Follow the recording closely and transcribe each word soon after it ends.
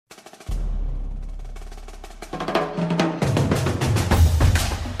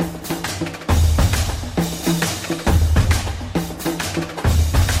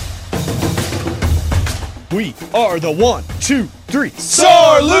We are the 1, 2, 3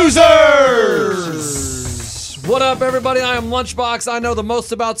 Sore Losers! What up, everybody? I am Lunchbox. I know the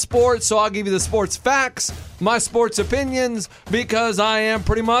most about sports, so I'll give you the sports facts, my sports opinions, because I am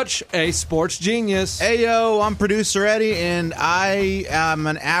pretty much a sports genius. Hey, yo, I'm producer Eddie, and I am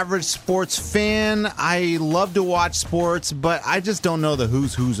an average sports fan. I love to watch sports, but I just don't know the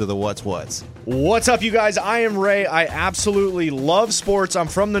who's or the what's. What's up, you guys? I am Ray. I absolutely love sports. I'm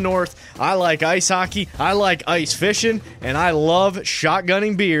from the north. I like ice hockey, I like ice fishing, and I love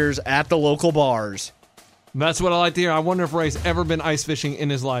shotgunning beers at the local bars. That's what I like to hear. I wonder if Ray's ever been ice fishing in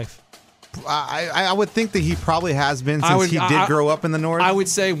his life. I would think that he probably has been since he did grow up in the north. I would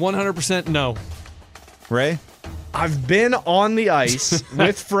say 100% no. Ray? I've been on the ice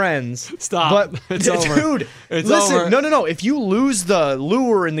with friends. Stop. But, It's over. Dude, It's listen, over. no. If you lose the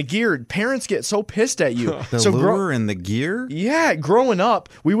lure and the gear, parents get so pissed at you. The lure and the gear? Yeah, growing up,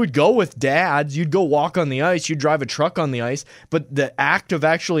 we would go with dads. You'd go walk on the ice. You'd drive a truck on the ice. But the act of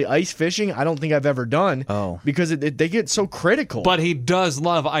actually ice fishing, I don't think I've ever done. Oh. Because they get so critical. But he does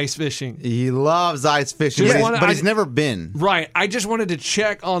love ice fishing. He loves ice fishing, Just but he's never been. Right. I just wanted to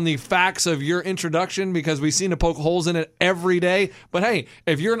check on the facts of your introduction because we seem to poke holes in it every day. But hey,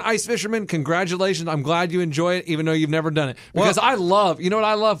 if you're an ice fisherman, congratulations. I'm glad you enjoy it, even though you've never done it. Because I love, you know what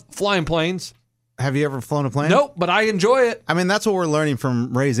I love? Flying planes. Have you ever flown a plane? Nope, but I enjoy it. I mean, that's what we're learning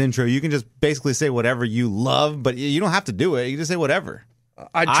from Ray's intro. You can just basically say whatever you love, but you don't have to do it. You just say whatever.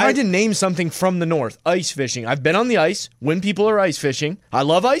 I tried to name something from the north. Ice fishing. I've been on the ice when people are ice fishing. I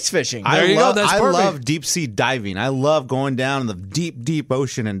love ice fishing. There you go. That's I perfect. love deep sea diving. I love going down in the deep, deep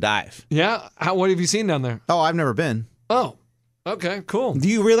ocean and dive. Yeah. What have you seen down there? Oh, I've never been. Oh, okay, cool. Do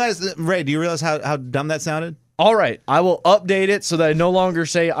you realize, Ray, how dumb that sounded? All right, I will update it so that I no longer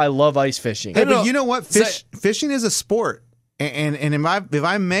say I love ice fishing. Hey, no, but you know what? Fishing is a sport. And if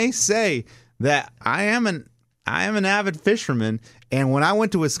I may say that I am an avid fisherman, and when I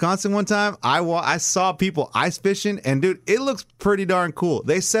went to Wisconsin one time, I saw people ice fishing, and dude, it looks pretty darn cool.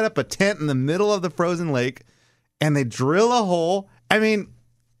 They set up a tent in the middle of the frozen lake, and they drill a hole. I mean,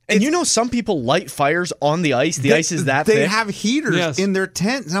 And you know some people light fires on the ice. The ice is that they thick. have heaters Yes. in their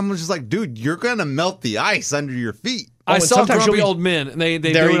tent, and I'm just like, dude, you're gonna melt the ice under your feet. I and saw sometimes Grumpy you'll be- Old Men, and they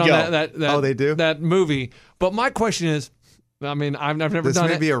do There it you on go. that Oh, they do? that movie. But my question is, I mean, I've never This done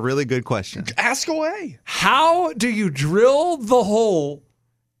may it. be a really good question. Ask away. How do you drill the hole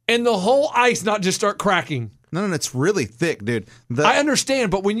and the whole ice not just start cracking? No, it's really thick, dude. I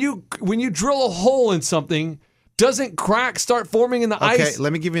understand, but when you drill a hole in something, doesn't crack start forming in the Okay, ice?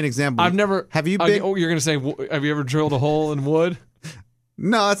 let me give you an example. I've never. Have you been? Oh, you're gonna say? Have you ever drilled a hole in wood?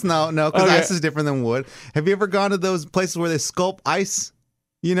 No, that's no, because Okay. ice is different than wood. Have you ever gone to those places where they sculpt ice?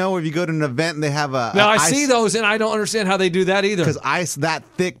 You know, where you go to an event and they have a. Now I see those, and I don't understand how they do that either. Because ice that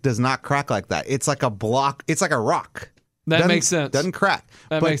thick does not crack like that. It's like a block. It's like a rock. That Doesn't- makes sense. Doesn't crack.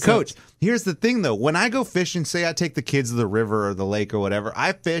 That but makes coach, sense. here's the thing though. When I go fishing, say I take the kids to the river or the lake or whatever,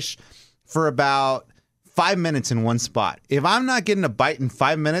 I fish for about 5 minutes in one spot. If I'm not getting a bite in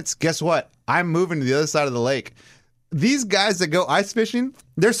 5 minutes, guess what? I'm moving to the other side of the lake. These guys that go ice fishing,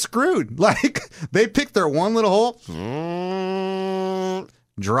 they're screwed. Like, they pick their one little hole,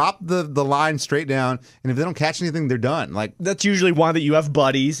 drop the line straight down, and if they don't catch anything, they're done. Like, That's usually why that you have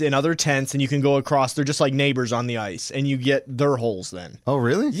buddies in other tents and you can go across. They're just like neighbors on the ice and you get their holes then. oh,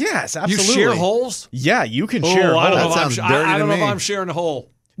 really? Yes, you absolutely. share holes. Yeah, you can share Oh, I don't holes. know. That If sounds dirty I to don't know me. if I'm sharing a hole.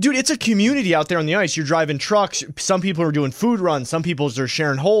 Dude, it's a community out there on the ice. You're driving trucks. Some people are doing food runs. Some people are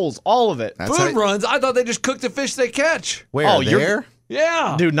sharing holes. All of it. That's Food how- runs. I thought they just cooked the fish they catch. Where? Oh, you're- there?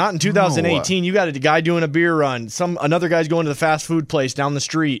 Yeah, Dude, not in 2018. You got a guy doing a beer run. Another guy's going to the fast food place down the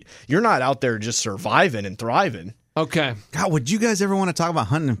street. You're not out there just surviving and thriving. Okay. God, would you guys ever want to talk about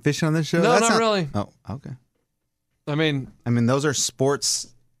hunting and fishing on this show? No, That's not really. Oh, okay. I mean, Those are sports.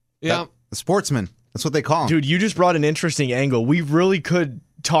 yeah. Sportsmen. That's what they call them. Dude, you just brought an interesting angle. We really could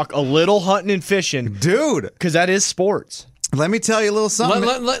talk a little hunting and fishing Dude, because that is sports. let me tell you a little something.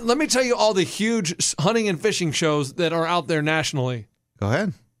 Let me tell you all the huge hunting and fishing shows that are out there nationally. Go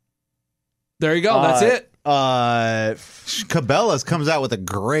ahead. There you go. That's it. Cabela's comes out with a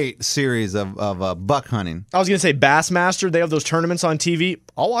great series of buck hunting. I was going to say Bassmaster. They have those tournaments on TV.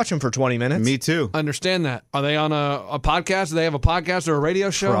 I'll watch them for 20 minutes. Me too. Understand that. Are they on a podcast? Do they have a podcast or a radio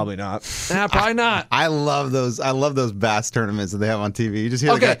show? Probably not. Nah, probably not. I love those bass tournaments that they have on TV. You just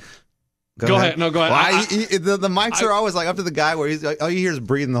hear Okay. the guy. Go ahead. No, go ahead. Well, the mics are always like up to the guy where he's like, all you hear is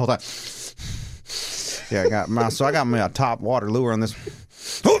breathing the whole time. Yeah, I got my top water lure on this.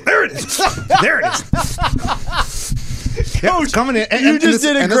 Oh, there it is. There it is. Coach, coming in. You just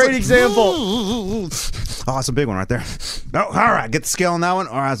did a great example. Oh, that's a big one right there. Oh, all right. Get the scale on that one.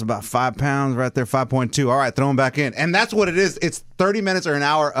 All right, it's about 5 pounds right there, 5.2. All right, throw them back in. And that's what it is. It's 30 minutes or an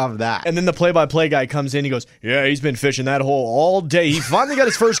hour of that. And then the play-by-play guy comes in. He goes, yeah, he's been fishing that hole all day. He finally got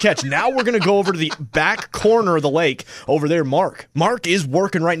his first catch. Now we're going to go over to the back corner of the lake. Over there, Mark. Mark is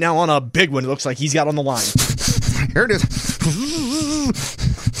working right now on a big one. It looks like he's got on the line. Here it is.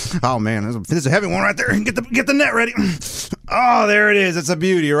 Oh, man, there's a heavy one right there. Get the net ready. Oh, there it is. It's a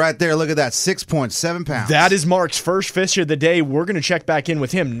beauty right there. Look at that, 6.7 pounds. That is Mark's first fish of the day. We're going to check back in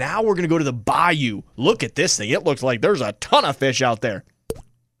with him. Now we're going to go to the bayou. Look at this thing. It looks like there's a ton of fish out there.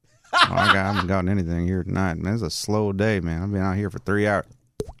 I haven't gotten anything here tonight. Man, it's a slow day, man. I've been out here for 3 hours.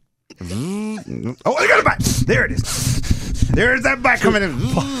 Oh, I got a bite. There it is. There's that bite coming in.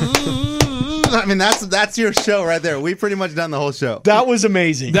 I mean, that's your show right there. We pretty much done the whole show. That was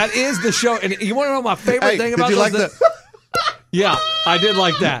amazing. That is the show. And you want to know my favorite thing about those? Yeah, I did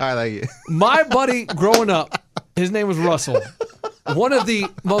like that. I like it. My buddy growing up, his name was Russell. One of the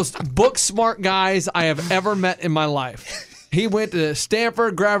most book smart guys I have ever met in my life. He went to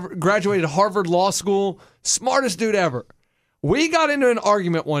Stanford, graduated Harvard Law School. Smartest dude ever. We got into an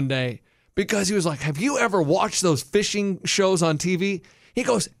argument one day because he was like, have you ever watched those fishing shows on TV? He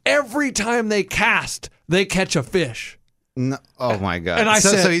goes, every time they cast, they catch a fish. No, oh, my God. And I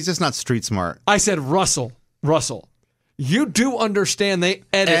said, so he's just not street smart. I said, Russell, you do understand they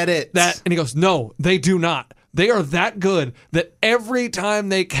edit that. And he goes, no, they do not. They are that good that every time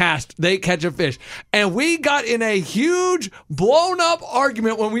they cast, they catch a fish. And we got in a huge blown up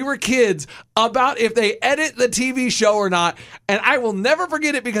argument when we were kids about if they edit the TV show or not. And I will never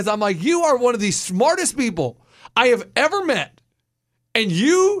forget it because I'm like, you are one of the smartest people I have ever met. And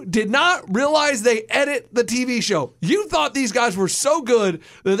you did not realize they edit the TV show. You thought these guys were so good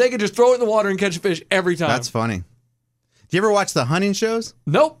that they could just throw it in the water and catch a fish every time. That's funny. Do you ever watch the hunting shows?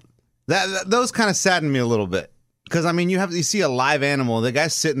 Nope. Those kind of sadden me a little bit. Because, I mean, you see a live animal. The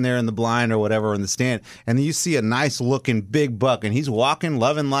guy's sitting there in the blind or whatever in the stand, and then you see a nice-looking big buck, and he's walking,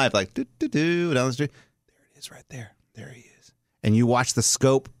 loving life, like, do-do-do, down the street. There it is right there. There he is. And you watch the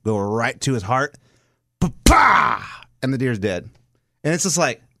scope go right to his heart. Pa-pa! And the deer's dead. And it's just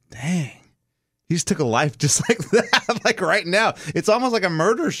like, dang, he just took a life just like that, like right now. It's almost like a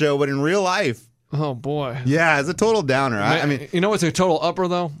murder show, but in real life. Oh, boy. Yeah, it's a total downer. I mean, you know what's a total upper,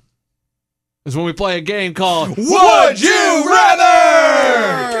 though? Is when we play a game called Would You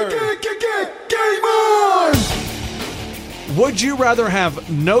Rather? Game on! Would you rather have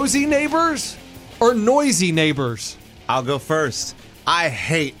nosy neighbors or noisy neighbors? I'll go first. I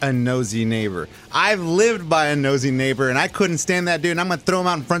hate a nosy neighbor. I've lived by a nosy neighbor, and I couldn't stand that dude, and I'm going to throw him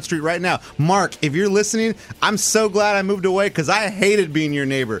out in Front Street right now. Mark, if you're listening, I'm so glad I moved away because I hated being your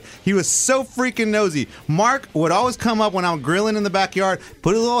neighbor. He was so freaking nosy. Mark would always come up when I'm grilling in the backyard,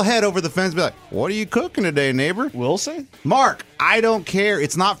 put his little head over the fence, be like, what are you cooking today, neighbor? Wilson? Mark, I don't care.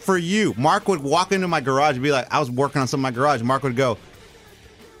 It's not for you. Mark would walk into my garage and be like, I was working on something in my garage. Mark would go,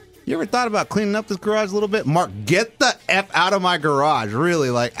 you ever thought about cleaning up this garage a little bit? Mark, get the F out of my garage. Really,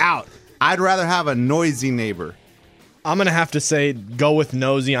 like, out. I'd rather have a noisy neighbor. I'm going to have to say go with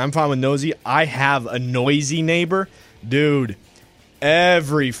nosy. I'm fine with nosy. I have a noisy neighbor. Dude,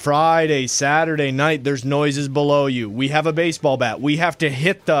 every Friday, Saturday night, there's noises below you. We have a baseball bat. We have to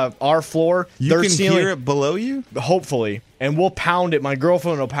hit our floor. You can hear it below you? Hopefully. And we'll pound it. My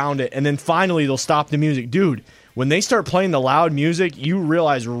girlfriend will pound it. And then finally, they'll stop the music. Dude. When they start playing the loud music, you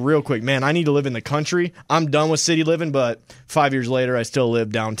realize real quick, man, I need to live in the country. I'm done with city living, but 5 years later, I still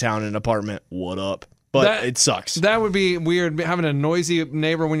live downtown in an apartment. What up? But it sucks. That would be weird, having a noisy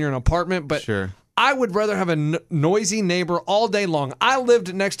neighbor when you're in an apartment, but sure. I would rather have a noisy neighbor all day long. I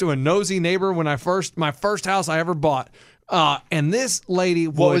lived next to a nosy neighbor when my first house I ever bought. And this lady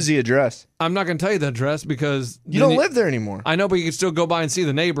What was the address? I'm not going to tell you the address because you don't live there anymore. I know, but you can still go by and see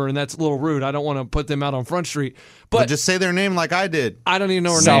the neighbor, and that's a little rude. I don't want to put them out on Front Street. But just say their name like I did. I don't even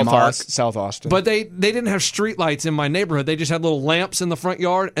know her name. South Austin. But they didn't have street lights in my neighborhood. They just had little lamps in the front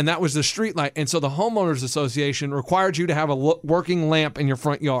yard, and that was the street light. And so the homeowners association required you to have a working lamp in your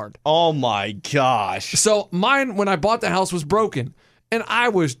front yard. Oh my gosh. So mine, when I bought the house, was broken. And I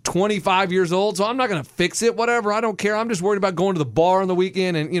was 25 years old, so I'm not going to fix it, whatever. I don't care. I'm just worried about going to the bar on the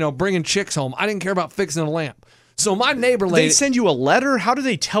weekend and, bringing chicks home. I didn't care about fixing a lamp. So my neighbor lady... They send you a letter? How do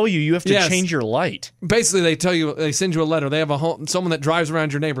they tell you have to change your light? Basically, they send you a letter. They have someone that drives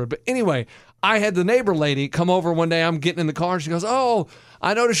around your neighborhood. But anyway, I had the neighbor lady come over one day. I'm getting in the car, and she goes, oh,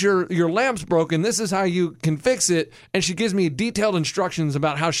 I noticed your lamp's broken. This is how you can fix it. And she gives me detailed instructions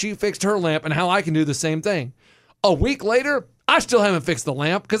about how she fixed her lamp and how I can do the same thing. A week later... I still haven't fixed the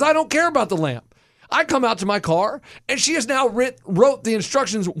lamp because I don't care about the lamp. I come out to my car, and she has now wrote the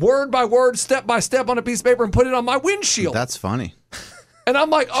instructions word by word, step by step on a piece of paper and put it on my windshield. That's funny. And I'm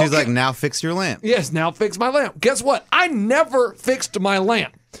like, She's okay. like, now fix your lamp. Yes, now fix my lamp. Guess what? I never fixed my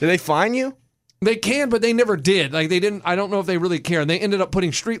lamp. Did they fine you? They can, but they never did. Like, they didn't. I don't know if they really care. And they ended up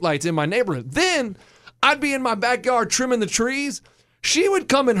putting streetlights in my neighborhood. Then I'd be in my backyard trimming the trees. She would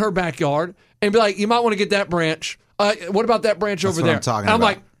come in her backyard and be like, you might want to get that branch. What about that branch over what there? I'm talking and I'm about.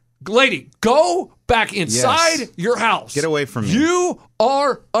 like, lady, go back inside Yes. your house. Get away from me. You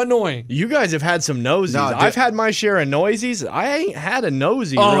are annoying. You guys have had some nosies. No, dude. I've had my share of noisies. I ain't had a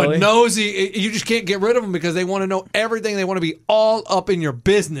nosy, Oh, really. nosy. You just can't get rid of them because they want to know everything. They want to be all up in your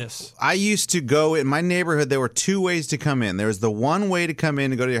business. I used to go in my neighborhood. There were two ways to come in. There was the one way to come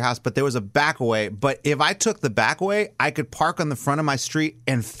in and go to your house, but there was a back way. But if I took the back way, I could park on the front of my street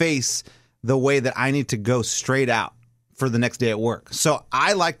and face the way that I need to go straight out for the next day at work. So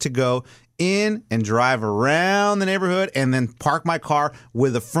I like to go in and drive around the neighborhood and then park my car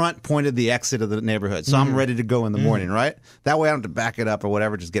with the front pointed the exit of the neighborhood. So I'm ready to go in the morning, right? That way I don't have to back it up or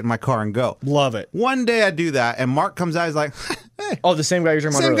whatever. Just get in my car and go. Love it. One day I do that and Mark comes out. He's like, hey, Oh, the same guy you're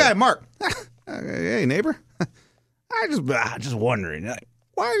talking about same earlier. guy, Mark. Hey, neighbor. just wondering, like,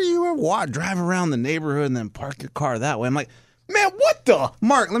 why do you ever drive around the neighborhood and then park your car that way? I'm like, Man, what the?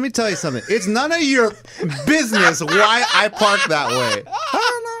 Mark, let me tell you something. It's none of your business why I park that way. I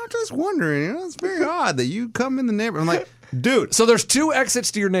don't know. I'm just wondering. You know, it's very odd that you come in the neighborhood. I'm like, dude. So there's two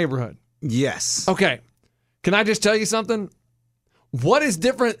exits to your neighborhood. Yes. Okay. Can I just tell you something? What is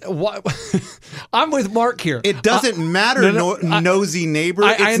different? What I'm with Mark here. It doesn't matter, nosy neighbor.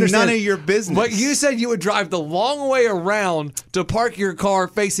 I It's understand. none of your business. But you said you would drive the long way around to park your car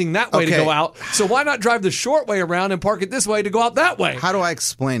facing that way to Okay. go out. So why not drive the short way around and park it this way to go out that way? How do I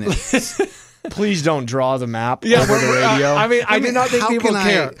explain it? Please don't draw the map Yeah, over the radio. I do not think how people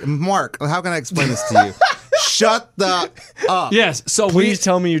can care. Mark, how can I explain this to you? Shut the up. Yes. So Please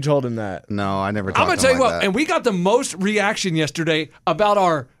tell me you told him that. No, I never I'm talked going to to tell him you like what, that. and we got the most reaction yesterday about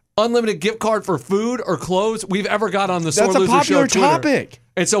our unlimited gift card for food or clothes we've ever got on the Sore That's a Loser popular Show Twitter. topic.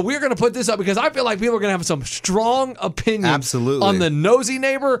 And so we're going to put this up because I feel like people are going to have some strong opinions Absolutely. on the nosy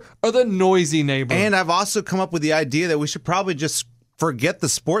neighbor or the noisy neighbor. And I've also come up with the idea that we should probably just forget the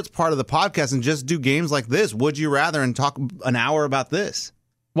sports part of the podcast and just do games like this. Would you rather and talk an hour about this?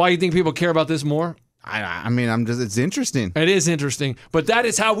 Why do you think people care about this more? I mean, it's interesting. It is interesting, but that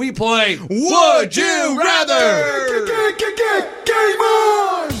is how we play. Would you rather? Game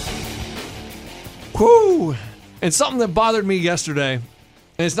on! Whew. And something that bothered me yesterday, and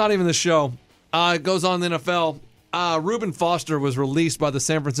it's not even the show, it goes on in the NFL. Reuben Foster was released by the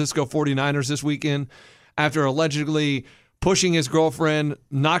San Francisco 49ers this weekend after allegedly pushing his girlfriend,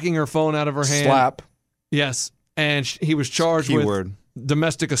 knocking her phone out of her hand. Slap. Yes. And he was charged Keyword. with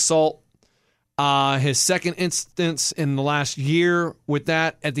domestic assault. His second instance in the last year with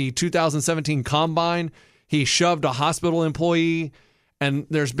that at the 2017 Combine, he shoved a hospital employee. And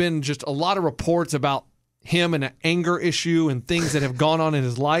there's been just a lot of reports about him and an anger issue and things that have gone on in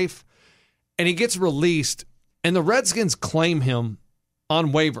his life. And he gets released, and the Redskins claim him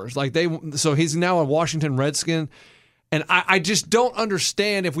on waivers. So he's now a Washington Redskin. And I just don't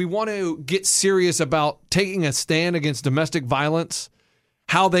understand, if we want to get serious about taking a stand against domestic violence,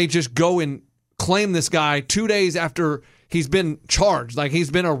 how they just go and claim this guy 2 days after he's been charged. Like,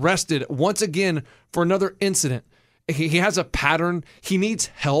 he's been arrested once again for another incident. He has a pattern. He needs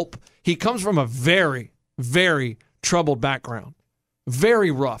help. He comes from a very, very troubled background.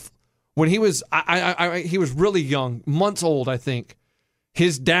 Very rough. When he was he was really young, months old, I think.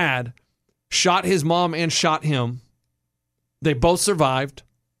 His dad shot his mom and shot him. They both survived.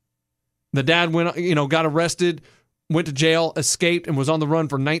 The dad got arrested, went to jail, escaped, and was on the run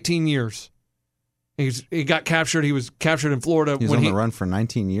for 19 years. He got captured. He was captured in Florida. He was on the run for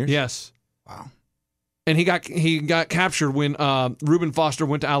 19 years? Yes. Wow. And he got captured when Reuben Foster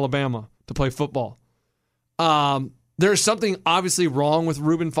went to Alabama to play football. There's something obviously wrong with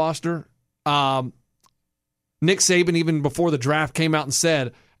Reuben Foster. Nick Saban, even before the draft, came out and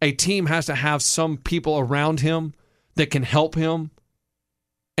said a team has to have some people around him that can help him.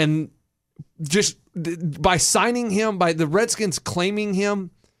 And just by signing him, by the Redskins claiming him,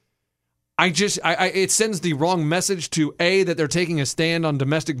 it sends the wrong message to A, that they're taking a stand on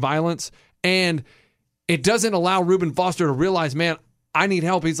domestic violence, and it doesn't allow Reuben Foster to realize, man, I need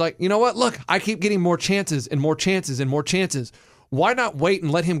help. He's like, you know what? Look, I keep getting more chances and more chances and more chances. Why not wait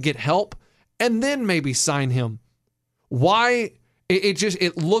and let him get help and then maybe sign him? Why?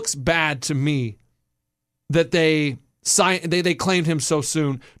 It looks bad to me that they claimed him so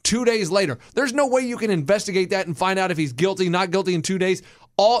soon. 2 days later. There's no way you can investigate that and find out if he's guilty, not guilty in 2 days.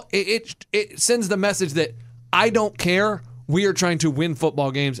 it sends the message that I don't care. We are trying to win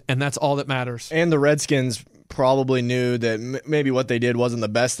football games, and that's all that matters. And the Redskins probably knew that maybe what they did wasn't the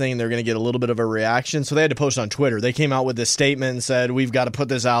best thing. They're going to get a little bit of a reaction, so they had to post on Twitter. They came out with this statement and said, we've got to put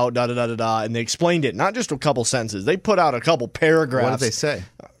this out, da-da-da-da-da, and they explained it, not just a couple sentences. They put out a couple paragraphs. What did they say?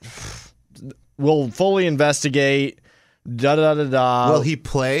 We'll fully investigate, da-da-da-da-da. Will he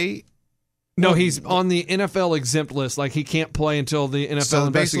play? No, he's on the NFL exempt list. Like, he can't play until the NFL So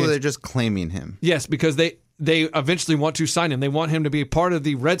basically, investigates. they're just claiming him. Yes, because they eventually want to sign him. They want him to be part of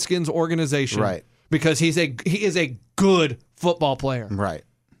the Redskins organization. Right. Because he is a good football player. Right.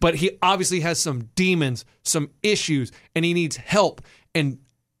 But he obviously has some demons, some issues, and he needs help. And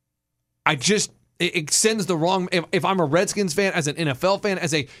it sends the wrong. If I'm a Redskins fan, as an NFL fan,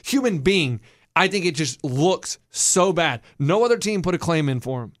 as a human being, I think it just looks so bad. No other team put a claim in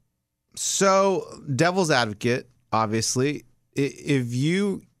for him. So, devil's advocate, obviously,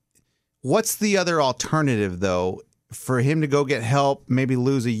 what's the other alternative, though, for him to go get help, maybe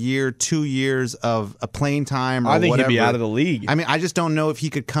lose a year, 2 years of a playing time or I think whatever? he'd be out of the league. I mean, I just don't know if he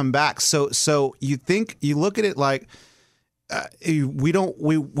could come back. So you look at it like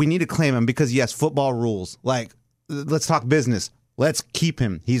we need to claim him because, yes, football rules. Like, let's talk business. Let's keep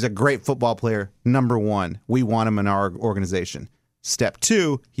him. He's a great football player. Number one, we want him in our organization. Step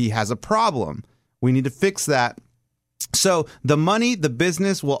two, he has a problem. We need to fix that. So the money, the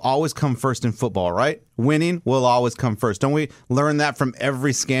business will always come first in football, right? Winning will always come first. Don't we learn that from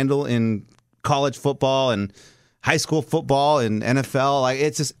every scandal in college football and high school football and NFL? Like,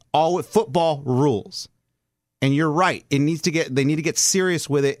 it's just all football rules. And you're right. They need to get serious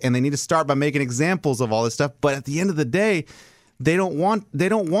with it, and they need to start by making examples of all this stuff. But at the end of the day, they don't want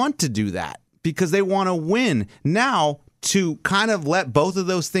to do that because they want to win. Now, to kind of let both of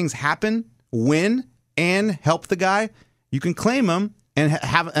those things happen, win and help the guy, you can claim him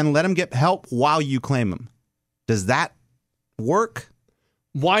and let him get help while you claim him. Does that work?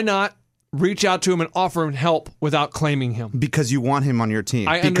 Why not reach out to him and offer him help without claiming him? Because you want him on your team.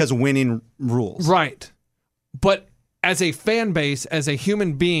 Because winning rules. Right. But as a fan base, as a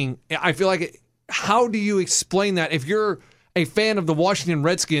human being, I feel like, how do you explain that? If you're a fan of the Washington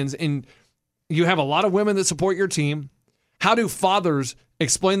Redskins and you have a lot of women that support your team, how do fathers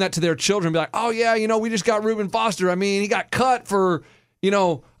explain that to their children? Be like, oh, yeah, we just got Reuben Foster. I mean, he got cut for,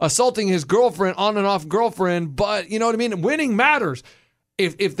 assaulting his girlfriend, on and off girlfriend. But, you know what I mean? Winning matters.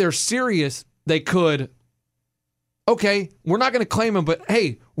 If they're serious, they could, okay, we're not going to claim him, but,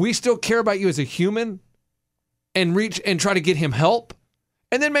 hey, we still care about you as a human, and reach and try to get him help.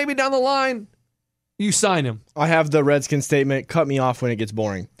 And then maybe down the line, you sign him. I have the Redskins statement, cut me off when it gets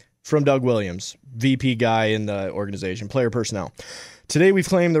boring, from Doug Williams, VP guy in the organization, player personnel. Today, we've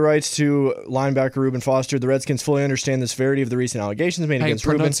claimed the rights to linebacker Reuben Foster. The Redskins fully understand the severity of the recent allegations made against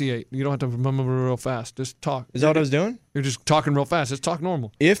Reuben. Pronunciate. You don't have to remember real fast. Just talk. Is that what I was doing? You're just talking real fast. Just talk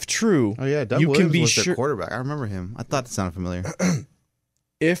normal. If true, Oh yeah, Doug you Williams can be was sure. their quarterback. I remember him. I thought that sounded familiar.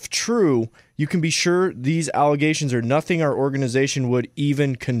 If true, you can be sure these allegations are nothing our organization would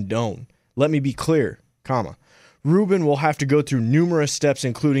even condone. Let me be clear, comma. Reuben will have to go through numerous steps,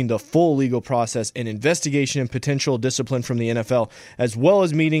 including the full legal process and investigation and potential discipline from the NFL, as well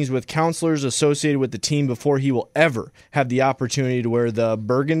as meetings with counselors associated with the team before he will ever have the opportunity to wear the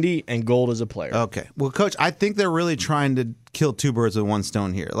burgundy and gold as a player. Okay. Well, Coach, I think they're really trying to kill two birds with one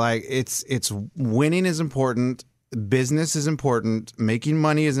stone here. Like, it's winning is important, business is important, making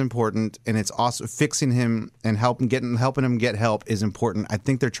money is important, and it's also fixing him and helping him get help is important. I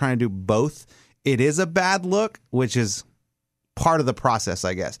think they're trying to do both. It is a bad look, which is part of the process,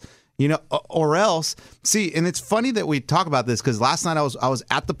 I guess. Or else, see, and it's funny that we talk about this because last night I was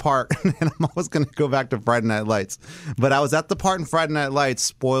at the part, and I'm always going to go back to Friday Night Lights, but I was at the part in Friday Night Lights,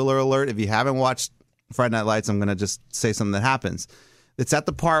 spoiler alert, if you haven't watched Friday Night Lights, I'm going to just say something that happens. It's at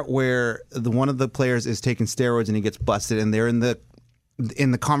the part where one of the players is taking steroids and he gets busted, and they're in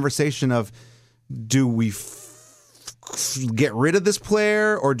the conversation of, do we get rid of this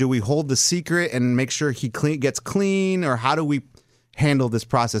player, or do we hold the secret and make sure he gets clean, or how do we handle this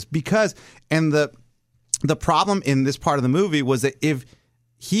process? Because, and the problem in this part of the movie was that if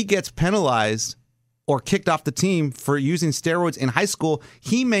he gets penalized or kicked off the team for using steroids in high school,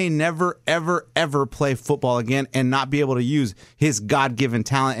 he may never, ever, ever play football again and not be able to use his God-given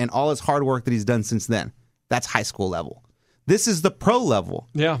talent and all his hard work that he's done since then. That's high school level. This is the pro level.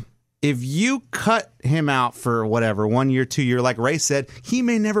 Yeah. If you cut him out for whatever, 1 year, 2 year, like Ray said, he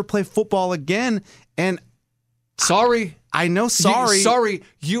may never play football again. And sorry. I know, sorry.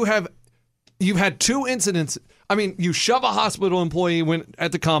 You've had two incidents. I mean, you shove a hospital employee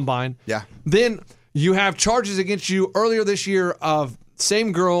at the combine. Yeah. Then you have charges against you earlier this year of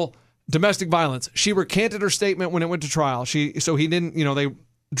Same girl, domestic violence. She recanted her statement when it went to trial. So he didn't, they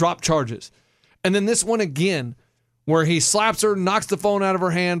dropped charges. And then this one again, where he slaps her, knocks the phone out of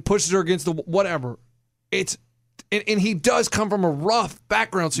her hand, pushes her against the whatever. And he does come from a rough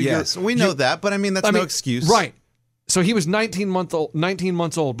background. So yes, we know that, but I mean that's no excuse, right? So he was 19 months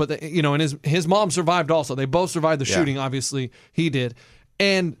old, but and his mom survived also. They both survived the shooting. Obviously, he did.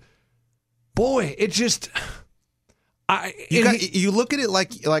 And boy, it just you look at it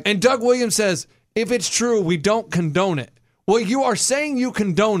like. And Doug Williams says, if it's true, we don't condone it. Well, you are saying you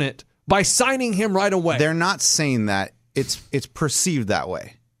condone it by signing him right away. They're not saying that. It's perceived that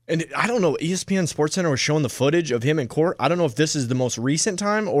way. And I don't know, ESPN SportsCenter was showing the footage of him in court. I don't know if this is the most recent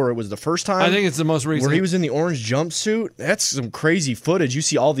time or it was the first time. I think it's the most recent. Where he was in the orange jumpsuit. That's some crazy footage. You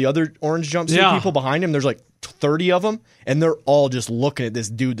see all the other orange jumpsuit people behind him. There's like 30 of them, and they're all just looking at this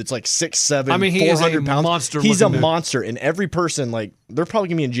dude that's like 6'7", he 400 is a pounds. monster. He's a monster, and every person, like, they're probably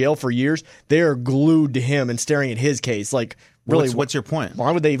going to be in jail for years. They are glued to him and staring at his case. Like, really, what's your point?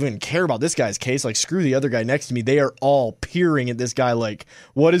 Why would they even care about this guy's case? Like, screw the other guy next to me. They are all peering at this guy like,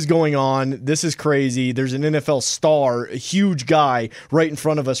 what is going on? This is crazy. There's an NFL star, a huge guy right in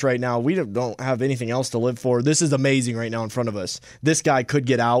front of us right now. We don't have anything else to live for. This is amazing right now in front of us. This guy could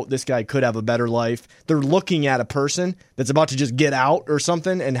get out. This guy could have a better life. They're looking at a person that's about to just get out or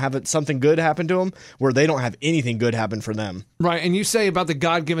something and have something good happen to him where they don't have anything good happen for them. Right, and you say about the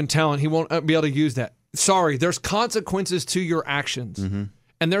God-given talent, he won't be able to use that. Sorry, there's consequences to your actions. Mm-hmm.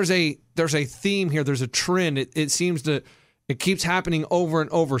 And there's a theme here. There's a trend. It seems to it keeps happening over and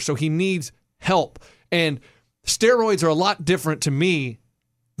over. So he needs help. And steroids are a lot different to me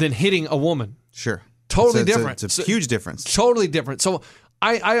than hitting a woman. Sure. Totally different. It's a huge difference. Totally different. So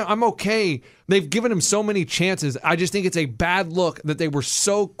I'm okay. They've given him so many chances. I just think it's a bad look that they were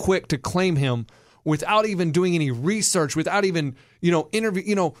so quick to claim him without even doing any research, without even,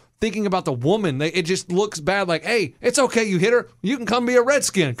 thinking about the woman. It just looks bad. Like, hey, it's okay. You hit her. You can come be a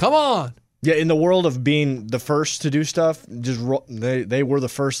Redskin. Come on. Yeah, in the world of being the first to do stuff, they were the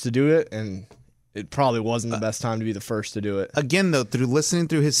first to do it, and it probably wasn't the best time to be the first to do it. Again, though, through listening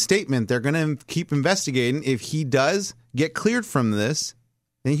through his statement, they're going to keep investigating. If he does get cleared from this,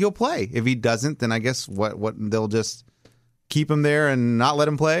 then he'll play. If he doesn't, then I guess what they'll just keep him there and not let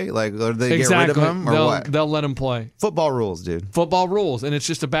him play? Like, or they get rid of him, or what? They'll let him play. Football rules, dude. Football rules, and it's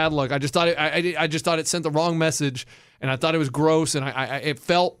just a bad look. I just thought it sent the wrong message, and I thought it was gross, and it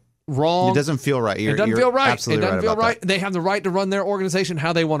felt wrong. It doesn't feel right. It doesn't feel right. Absolutely it doesn't feel right. That. They have the right to run their organization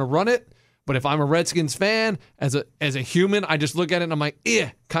how they want to run it. But if I'm a Redskins fan, as a human, I just look at it and I'm like,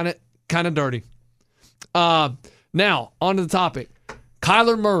 kind of dirty. Now on to the topic,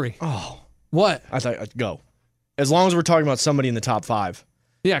 Kyler Murray. Oh, what? I thought go. As long as we're talking about somebody in the top 5.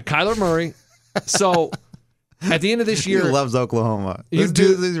 Yeah, Kyler Murray. So at the end of this year, he loves Oklahoma. He's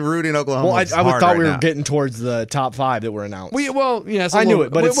rooting Oklahoma. Well, I thought we were now. getting towards the top 5 that were announced. Yes, I knew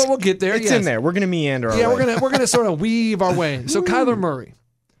it, but we'll get there. It's in there. We're gonna meander. Yeah, we're gonna sort of weave our way. So Kyler Murray,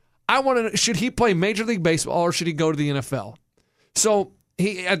 I want to know, should he play Major League Baseball or should he go to the NFL? So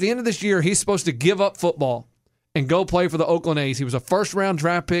at the end of this year, he's supposed to give up football and go play for the Oakland A's. He was a first-round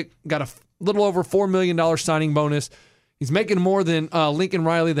draft pick, got a little over $4 million signing bonus. He's making more than Lincoln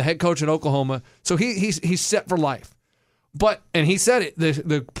Riley, the head coach at Oklahoma. So he's set for life. And he said it,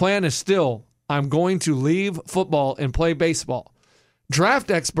 the plan is still, I'm going to leave football and play baseball.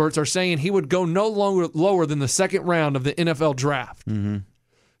 Draft experts are saying he would go no longer lower than the second round of the NFL draft. Mm-hmm.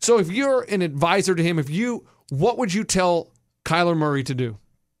 So if you're an advisor to him, what would you tell Kyler Murray to do?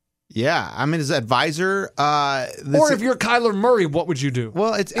 Yeah, I mean, as an advisor, or if you're Kyler Murray, what would you do?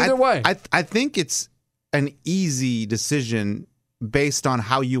 Well, it's either way. I think it's an easy decision based on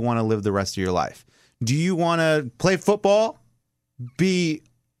how you want to live the rest of your life. Do you want to play football? Be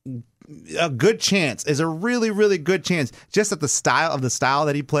a good chance. Is a really, really good chance. Just at the style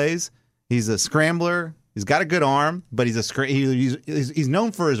that he plays, he's a scrambler. He's got a good arm, but he's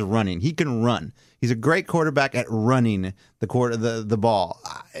known for his running. He can run. He's a great quarterback at running the ball.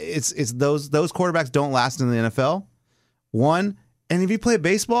 It's those quarterbacks don't last in the NFL. One, and if you play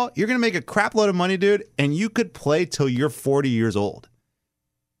baseball, you're going to make a crap load of money, dude, and you could play till you're 40 years old.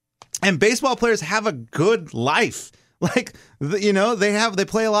 And baseball players have a good life. Like, they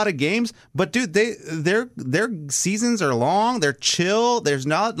play a lot of games, but dude, their seasons are long. They're chill. There's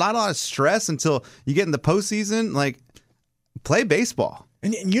not a lot of stress until you get in the postseason. Like, play baseball.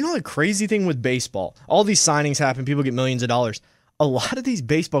 And you know the crazy thing with baseball, all these signings happen. People get millions of dollars. a lot of these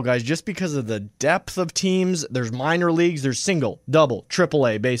baseball guys, just because of the depth of teams, there's minor leagues, there's single, double, triple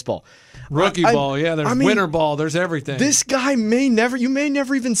A baseball. Rookie ball, yeah, there's winter ball, there's everything. This guy you may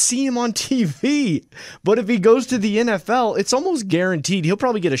never even see him on TV. But if he goes to the NFL, it's almost guaranteed he'll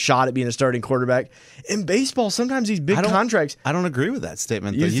probably get a shot at being a starting quarterback. In baseball, sometimes these big contracts. I don't agree with that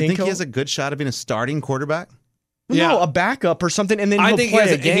statement, though. You think he has a good shot at being a starting quarterback? No, a backup or something, and then he'll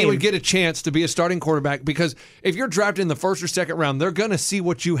play a game. He would get a chance to be a starting quarterback because if you're drafted in the first or second round, they're going to see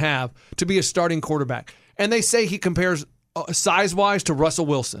what you have to be a starting quarterback. And they say he compares size-wise to Russell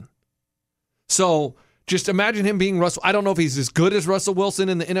Wilson. So just imagine him being Russell. I don't know if he's as good as Russell Wilson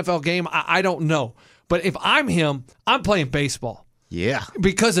in the NFL game. I don't know. But if I'm him, I'm playing baseball. Yeah.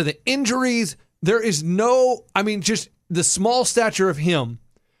 Because of the injuries, there is just the small stature of him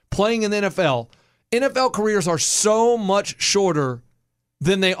playing in the NFL. NFL careers are so much shorter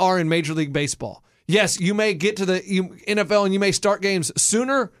than they are in Major League Baseball. Yes, you may get to the NFL and you may start games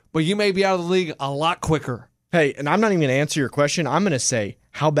sooner, but you may be out of the league a lot quicker. Hey, and I'm not even going to answer your question. I'm going to say,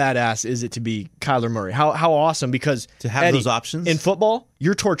 how badass is it to be Kyler Murray? How awesome, because to have Eddie, those options in football,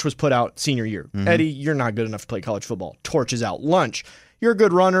 your torch was put out senior year. Mm-hmm. Eddie, you're not good enough to play college football. Torch is out. Lunch, you're a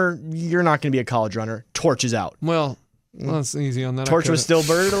good runner. You're not going to be a college runner. Torch is out. Well, that's easy on that. Torch was still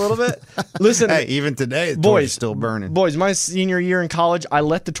burned a little bit. Listen, hey, even today, the torch is still burning. Boys, my senior year in college, I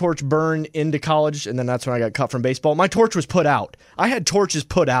let the torch burn into college, and then that's when I got cut from baseball. My torch was put out. I had torches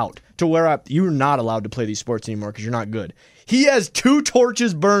put out to where you're not allowed to play these sports anymore because you're not good. He has 2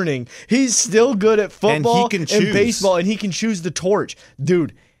 torches burning. He's still good at football and baseball, and he can choose the torch.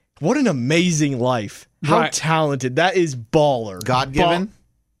 Dude, what an amazing life. How talented. That is baller. God-given?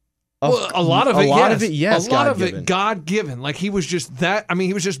 Well, a lot of it, yes. A lot of it, God-given. Like, he was just that. I mean,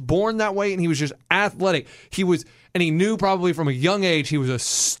 he was just born that way, and he was just athletic. And he knew probably from a young age he was a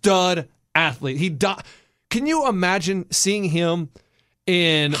stud athlete. Can you imagine seeing him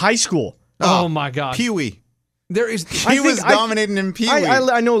in high school? Oh my God, Pee-wee. He was dominating in Pee-wee.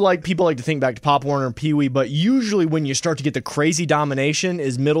 I know, like, people like to think back to Pop Warner and Pee-wee, but usually when you start to get the crazy domination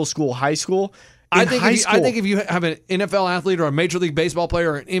is middle school, high school. I think if you have an NFL athlete or a Major League Baseball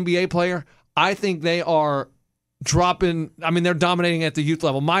player or an NBA player, I think they are dropping. I mean, they're dominating at the youth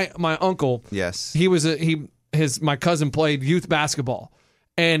level. My uncle, yes, my cousin played youth basketball,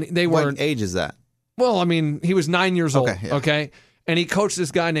 and they were. What age is that? Well, I mean, he was 9 years old. Yeah. Okay, and he coached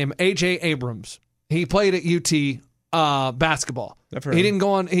this guy named A.J. Abrams. He played at UT basketball. He didn't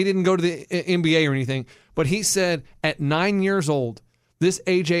go to the NBA or anything, but he said at 9 years old, this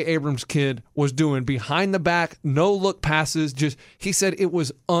A.J. Abrams kid was doing behind the back, no look passes. He said it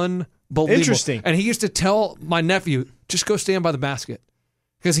was unbelievable. Interesting. And he used to tell my nephew, just go stand by the basket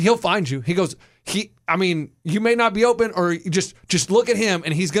because he'll find you. He goes, you may not be open, or just look at him,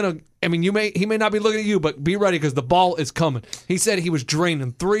 and he's gonna. I mean, he may not be looking at you, but be ready because the ball is coming. He said he was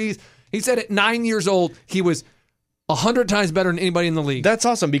draining threes. He said at 9 years old he was 100 times better than anybody in the league. That's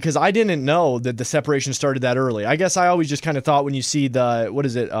awesome because I didn't know that the separation started that early. I guess I always just kind of thought when you see the,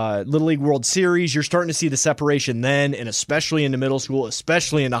 Little League World Series, you're starting to see the separation then, and especially into middle school,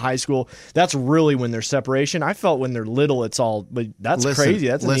 especially into high school. That's really when there's separation. I felt when they're little, it's all, but that's crazy.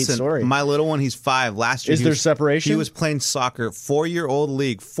 That's a neat story. My little one, he's 5. Last year, is there separation? He was playing soccer, 4-year-old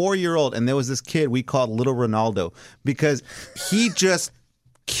league, 4-year-old, and there was this kid we called Little Ronaldo because he just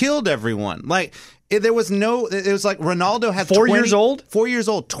killed everyone. Like, it was like Ronaldo had 4 years old? 4 years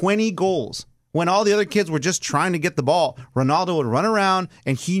old, 20 goals. When all the other kids were just trying to get the ball, Ronaldo would run around,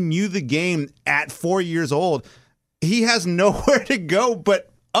 and he knew the game at 4 years old. He has nowhere to go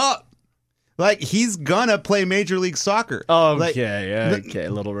but up. Like, he's gonna play Major League Soccer. Okay,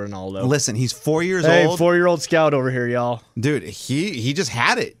 little Ronaldo. Listen, he's 4 years old. Hey, 4-year-old scout over here, y'all. Dude, he just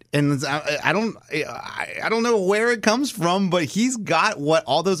had it, and I don't know where it comes from, but he's got what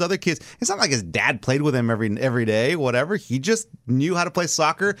all those other kids. It's not like his dad played with him every day, whatever. He just knew how to play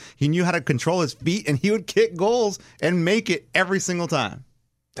soccer. He knew how to control his feet, and he would kick goals and make it every single time.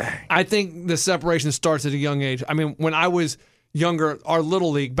 Dang. I think the separation starts at a young age. I mean, when I was younger, our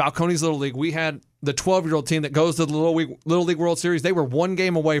Little League, Balcones Little League, we had the 12-year-old team that goes to the Little League World Series. They were one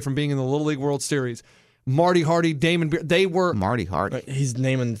game away from being in the Little League World Series. Marty Hardy, Damon Beer, they were... Marty Hardy. He's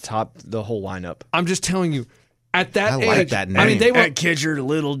naming the whole lineup. I'm just telling you, at that age... I like that name. I mean, they were... At Kidger,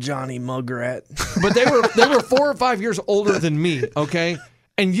 little Johnny Mugrat. But they were 4 or 5 years older than me, okay?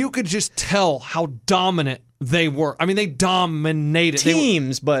 And you could just tell how dominant they were. I mean, they dominated.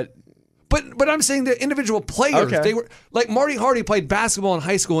 Teams, but I'm saying the individual players. Okay. They were like Marty Hardy played basketball in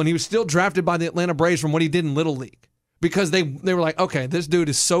high school, and he was still drafted by the Atlanta Braves from what he did in Little League because they were like, okay, this dude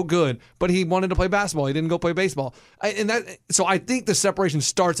is so good, but he wanted to play basketball. He didn't go play baseball. So I think the separation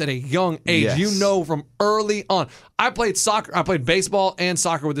starts at a young age. Yes. You know from early on. I played soccer. I played baseball and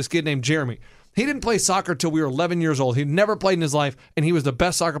soccer with this kid named Jeremy. He didn't play soccer till we were 11 years old. He'd never played in his life, and he was the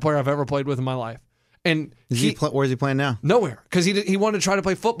best soccer player I've ever played with in my life. And Where's he playing now? nowhere, because he wanted to try to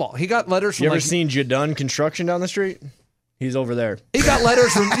play football. He got letters from You ever seen Jadun Construction down the street? He's over there. He got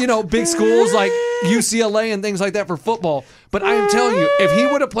letters from, big schools like UCLA and things like that for football. But I am telling you, if he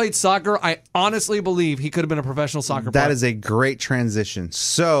would have played soccer, I honestly believe he could have been a professional soccer player. That is a great transition.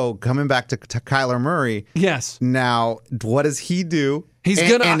 So coming back to Kyler Murray. Yes. Now, what does he do?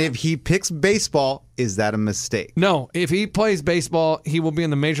 And if he picks baseball, is that a mistake? No, if he plays baseball, he will be in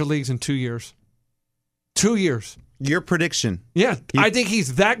the major leagues in 2 years. 2 years. Your prediction. Yeah, I think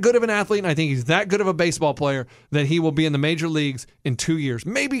he's that good of an athlete, and I think he's that good of a baseball player that he will be in the major leagues in 2 years,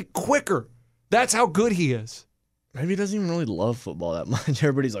 maybe quicker. That's how good he is. Maybe he doesn't even really love football that much.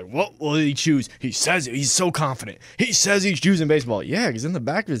 Everybody's like, what will he choose? He says it. He's so confident. He says he's choosing baseball. Yeah, because in the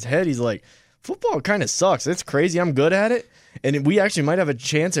back of his head, he's like, football kind of sucks. It's crazy. I'm good at it. And we actually might have a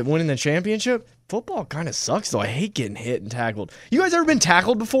chance at winning the championship. Football kind of sucks, though. I hate getting hit and tackled. You guys ever been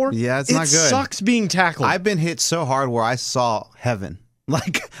tackled before? Yeah, it's not good. It sucks being tackled. I've been hit so hard where I saw heaven.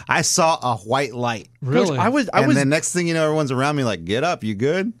 Like, I saw a white light. Really? Coach, And the next thing you know, everyone's around me like, get up, you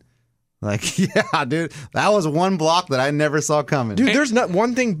good? Like, yeah, dude, that was one block that I never saw coming. Dude, there's not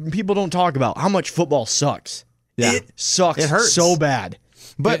one thing people don't talk about, how much football sucks. Yeah. It sucks. It hurts so bad.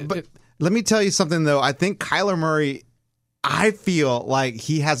 But let me tell you something, though. I think Kyler Murray, I feel like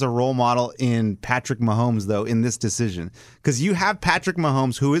he has a role model in Patrick Mahomes, though, in this decision. Because you have Patrick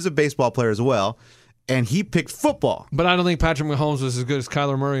Mahomes, who is a baseball player as well, and he picked football. But I don't think Patrick Mahomes was as good as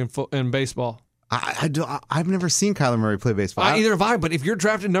Kyler Murray in baseball. I've never seen Kyler Murray play baseball. Either have I, but if you're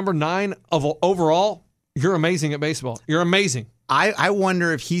drafted number 9 overall, you're amazing at baseball. You're amazing. I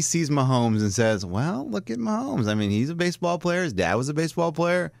wonder if he sees Mahomes and says, well, look at Mahomes. I mean, he's a baseball player. His dad was a baseball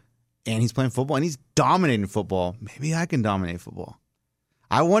player, and he's playing football, and he's dominating football. Maybe I can dominate football.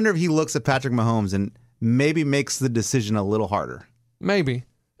 I wonder if he looks at Patrick Mahomes and maybe makes the decision a little harder. Maybe.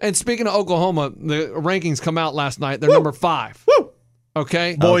 And speaking of Oklahoma, the rankings come out last night. They're number 5. Woo!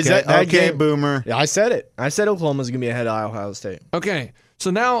 Okay? Boys, okay, that game, Boomer. Yeah, I said it. I said Oklahoma's going to be ahead of Ohio State. Okay.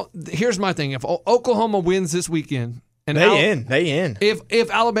 So now, here's my thing. If Oklahoma wins this weekend, and They in.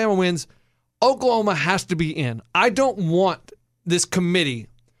 If Alabama wins, Oklahoma has to be in. I don't want this committee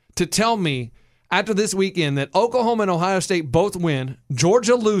to tell me after this weekend that Oklahoma and Ohio State both win,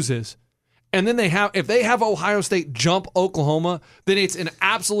 Georgia loses, and then if they have Ohio State jump Oklahoma, then it's an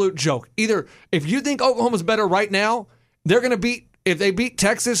absolute joke. Either if you think Oklahoma's better right now, they're going to beat. If they beat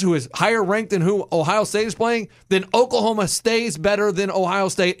Texas, who is higher ranked than who Ohio State is playing, then Oklahoma stays better than Ohio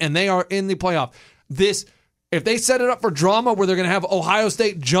State, and they are in the playoff. If they set it up for drama where they're going to have Ohio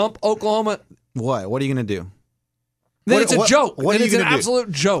State jump Oklahoma, What are you going to do? then it's a joke. What are you It's an gonna do?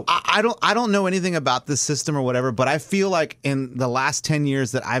 absolute joke. I don't know anything about this system or whatever, but I feel like in the last 10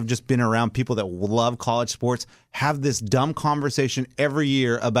 years that I've just been around people that love college sports have this dumb conversation every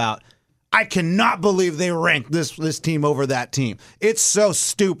year about, I cannot believe they ranked this team over that team. It's so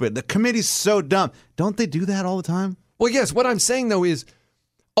stupid. The committee's so dumb. Don't they do that all the time? Well, yes. What I'm saying, though, is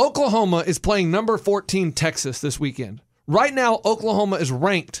Oklahoma is playing number 14 Texas this weekend. Right now, Oklahoma is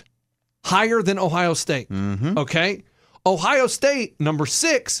ranked higher than Ohio State. Mm-hmm. Okay? Ohio State, number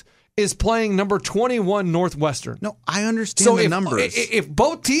 6, is playing number 21 Northwestern. No, I understand the numbers. If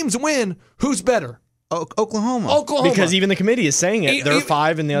both teams win, who's better? Oklahoma. Oklahoma. Because even the committee is saying it. They're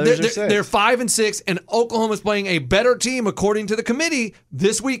 5 and the others are 6. They're 5 and 6, and Oklahoma's playing a better team according to the committee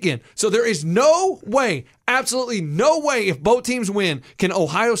this weekend. So there is no way, absolutely no way, if both teams win, can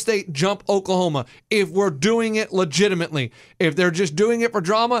Ohio State jump Oklahoma if we're doing it legitimately. If they're just doing it for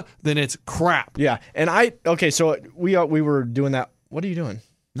drama, then it's crap. Yeah. And so we were doing that. What are you doing?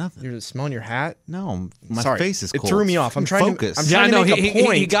 Nothing. You're smelling your hat? No, my Sorry. face is It cold. threw me off. I'm trying Focus. to. I'm Yeah, I trying know. to make a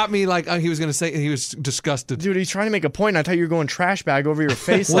point. He got me like he was going to say he was disgusted. Dude, he's trying to make a point. I thought you were going trash bag over your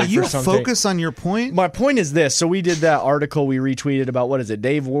face. Will like you for something. focus on your point? My point is this. So we did that article we retweeted about, what is it,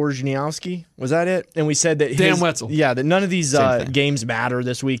 Dave Wojnarowski? Was that it? And we said that Dan Wetzel. Yeah, that none of these Same thing. games matter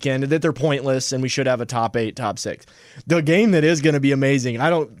this weekend, that they're pointless, and we should have a top 8, top 6. The game that is going to be amazing,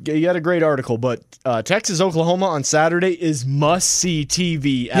 you had a great article, but Texas, Oklahoma on Saturday is must-see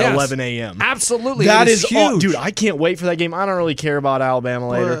TV at Yes. 11 a.m. Absolutely. That It is huge. dude, I can't wait for that game. I don't really care about Alabama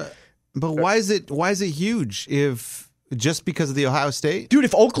later. But why is it huge if just because of the Ohio State? Dude,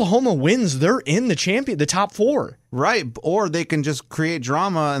 if Oklahoma wins, they're in the top 4. Right. Or they can just create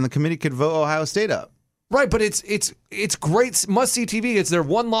drama and the committee could vote Ohio State up. Right, but it's great must-see TV. It's their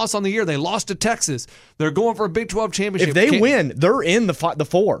one loss on the year. They lost to Texas. They're going for a Big 12 championship. If they win, they're in the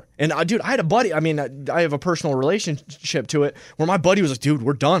 4. And dude, I had a buddy. I mean, I have a personal relationship to it where my buddy was like, "Dude,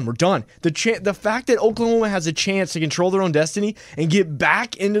 we're done. We're done." The fact that Oklahoma has a chance to control their own destiny and get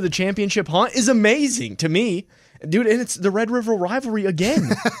back into the championship hunt is amazing to me. Dude, and it's the Red River rivalry again.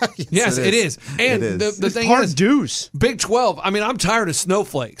 Yes, it is. And It is. the thing Part is, deuce. Big 12, I mean, I'm tired of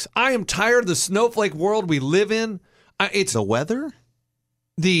snowflakes. I am tired of the snowflake world we live in. It's The weather?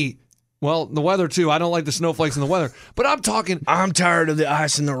 the weather too. I don't like the snowflakes and the weather. But I'm talking, I'm tired of the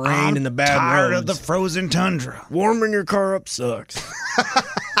ice and the rain and the bad roads. frozen tundra. Warming your car up sucks.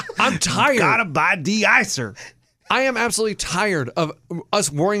 I'm tired. Gotta buy de-icer. I am absolutely tired of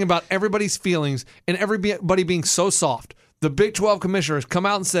us worrying about everybody's feelings and everybody being so soft. The Big 12 commissioner has come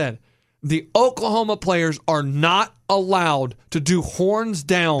out and said the Oklahoma players are not allowed to do horns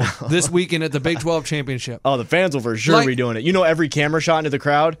down this weekend at the Big 12 championship. Oh, the fans will for sure Like- be doing it. You know, every camera shot into the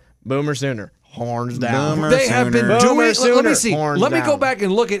crowd, Boomer Sooner, horns down. Boomer They have been Sooner. doing Boomer it. Let me Sooner, see. horns Let me go down. back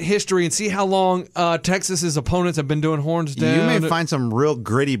and look at history and see how long Texas's opponents have been doing horns down. You may find some real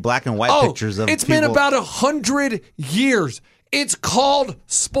gritty black and white pictures of it's people. been about 100 years. It's called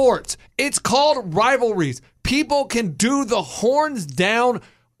sports. It's called rivalries. People can do the horns down.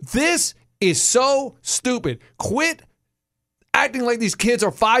 This is so stupid. Quit acting like these kids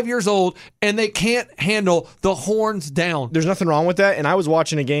are 5 years old and they can't handle the horns down. There's nothing wrong with that. And I was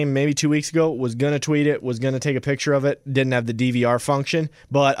watching a game maybe 2 weeks ago, was going to tweet it, was going to take a picture of it, didn't have the DVR function,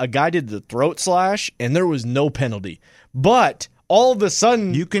 but a guy did the throat slash and there was no penalty. But all of a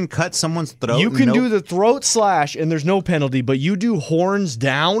sudden, You can cut someone's throat. you can no- do the throat slash and there's no penalty, but you do horns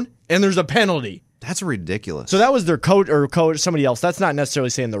down and there's a penalty. That's ridiculous. So that was their coach or somebody else. That's not necessarily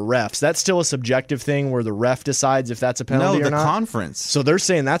saying the refs. That's still a subjective thing where the ref decides if that's a penalty no, or the not. conference. So they're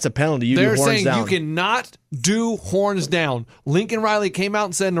saying that's a penalty. You They're do horns saying down. you cannot do horns down. Lincoln Riley came out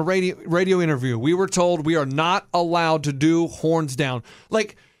and said in a radio interview, we were told we are not allowed to do horns down.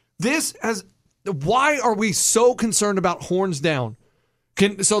 Like, this has... Why are we so concerned about horns down?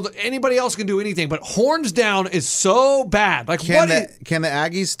 Anybody else can do anything, but horns down is so bad. Like, Can the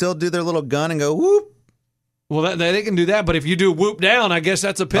Aggies still do their little gun and go whoop? Well, they can do that, but if you do whoop down, I guess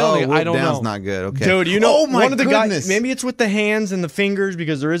that's a penalty. Whoop I don't down's know. not good. Okay, Dude, you know, oh my one of the goodness. guys, maybe it's with the hands and the fingers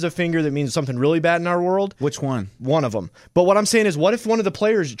because there is a finger that means something really bad in our world. Which one? One of them. But what I'm saying is, what if one of the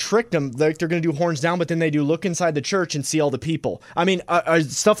players tricked them? They're going to do horns down, but then they do look inside the church and see all the people. I mean,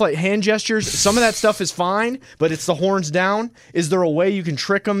 stuff like hand gestures, some of that stuff is fine, but it's the horns down. Is there a way you can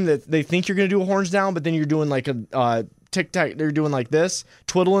trick them that they think you're going to do a horns down, but then you're doing like a tic-tac, they're doing like this,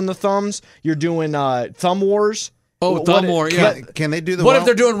 twiddling the thumbs, you're doing thumb wars. Oh, thumb war, yeah. Can they do the What one? if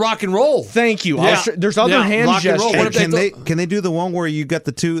they're doing rock and roll? Thank you. Yeah. There's other Yeah, hand rock and roll. gestures. What if they Can they do the one where you got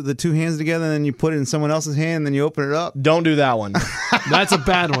the two hands together and then you put it in someone else's hand and then you open it up? Don't do that one. That's a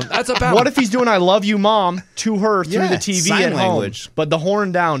bad one. That's a bad What one. if he's doing "I love you, mom" to her through Yeah, the TV sign at language. home, but the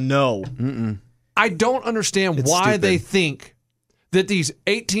horn down? No. I don't understand It's why stupid. they think that these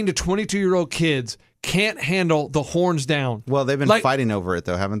 18 to 22-year-old kids can't handle the horns down. Well, they've been Like- fighting over it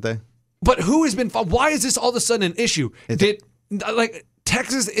though, haven't they? But who has been? Why is this all of a sudden an issue?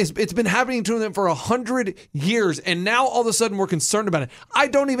 Texas it's been happening to them for 100 years, and now all of a sudden we're concerned about it. I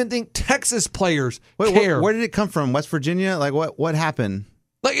don't even think Texas players care. Where did it come from? West Virginia? Like what happened?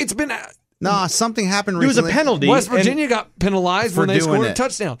 Like, it's been. No, something happened It was a recently. penalty. West and- Virginia got penalized For when they doing scored a it.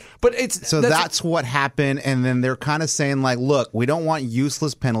 touchdown. But it's So that's what happened, and then they're kind of saying like, "Look, we don't want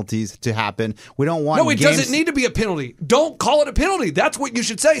useless penalties to happen. We don't want." no, it games- doesn't need to be a penalty. Don't call it a penalty. That's what you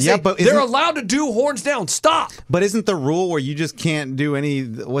should say. Yeah, Say, but they're isn't- allowed to do horns down. Stop. But isn't the rule where you just can't do any?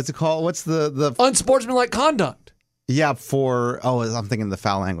 What's it called? What's the? Unsportsmanlike conduct. Yeah, I'm thinking the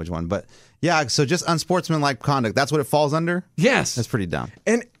foul language one, but yeah, so just unsportsmanlike conduct. That's what it falls under. Yes. That's pretty dumb.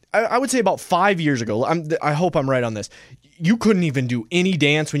 And I would say about 5 years ago, I hope I'm right on this, you couldn't even do any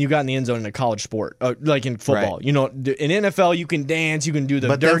dance when you got in the end zone in a college sport, like in football. Right. You know, in NFL, you can dance, you can do the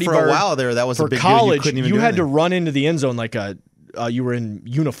But then dirty for bird. a while there, that was a for big deal. You college, couldn't even do had to anything. run into the end zone like you were in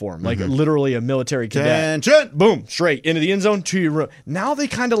uniform, like Mm-hmm. literally a military cadet. Attention! Boom, straight into the end zone to your room. Now they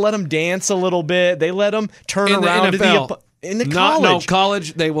kind of let them dance a little bit. They let them turn In the around NFL. to in the No, college.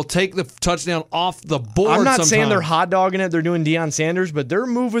 college, they will take the touchdown off the board. I'm not saying sometimes. they're hot dogging it. They're doing Deion Sanders, but they're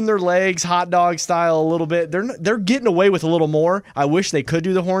moving their legs hot dog style a little bit. They're getting away with a little more. I wish they could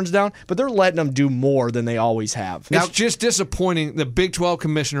do the horns down, but they're letting them do more than they always have. It's just disappointing. The Big 12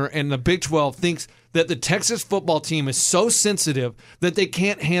 commissioner and the Big 12 thinks that the Texas football team is so sensitive that they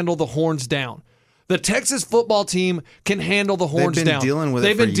can't handle the horns down. The Texas football team can handle the horns been down. dealing with it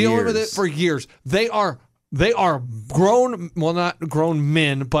They've for been dealing with it years. for years. They are They are grown, well, not grown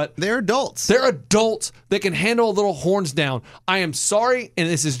men, but They're adults. they're adults that can handle a little horns down. I am sorry, and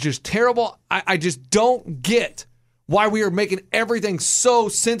this is just terrible. I just don't get why we are making everything so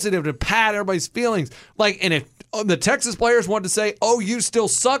sensitive to pat everybody's feelings. And if the Texas players want to say, OU still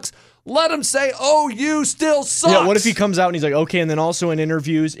sucks, let them say, OU still sucks. Yeah, what if he comes out and he's like, okay, and then also in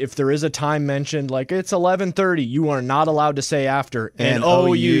interviews, if there is a time mentioned, like it's 11:30, you are not allowed to say after, and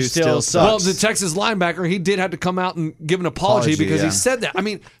OU still sucks. Well, the Texas linebacker, he did have to come out and give an apology because yeah. he said that. I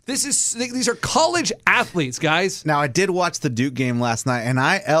mean, these are college athletes, guys. Now, I did watch the Duke game last night, and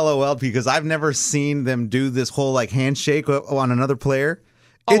I LOL'd because I've never seen them do this whole handshake on another player.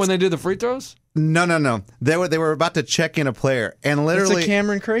 When they do the free throws? No. They were about to check in a player, and literally It's the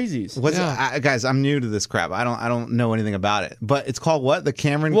Cameron Crazies. guys, I'm new to this crap. I don't know anything about it. But it's called what? The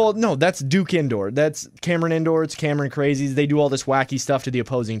Cameron. Well, no, that's Duke Indoor. That's Cameron Indoor. It's Cameron Crazies. They do all this wacky stuff to the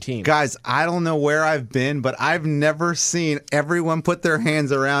opposing team. Guys, I don't know where I've been, but I've never seen everyone put their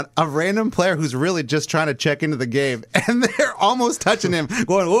hands around a random player who's really just trying to check into the game, and they're almost touching him,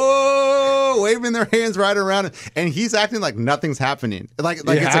 going whoa, waving their hands right around him, and he's acting like nothing's happening, like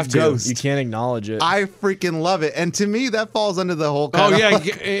it's a ghost. You can't acknowledge it. I freaking love it, and to me, that falls under the whole.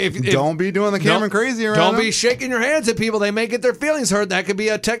 Don't be doing the Cameron Crazy around. Don't him. be shaking your hands at people. They may get their feelings hurt. That could be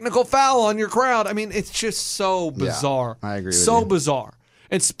a technical foul on your crowd. I mean, it's just so bizarre. I agree with so you. bizarre.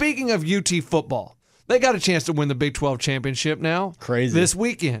 And speaking of UT football, they got a chance to win the Big 12 championship now. Crazy. This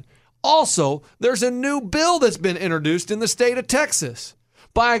weekend. Also, there's a new bill that's been introduced in the state of Texas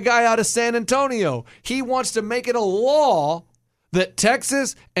by a guy out of San Antonio. He wants to make it a law that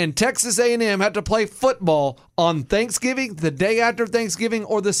Texas and Texas A&M have to play football on Thanksgiving, the day after Thanksgiving,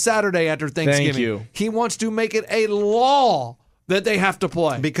 or the Saturday after Thanksgiving. Thank you. He wants to make it a law that they have to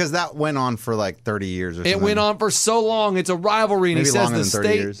play. Because that went on for 30 years or something. It went on for so long. It's a rivalry. And Maybe he says longer the than 30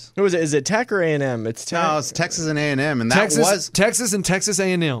 state. years. Who is it? Is it Tech or A&M? It's Tech. No, it's Texas and A&M, and that was Texas and Texas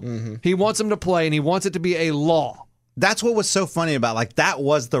A&M. Mm-hmm. He wants them to play, and he wants it to be a law. That's what was so funny about that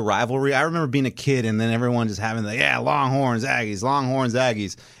was the rivalry. I remember being a kid and then everyone just having Longhorns,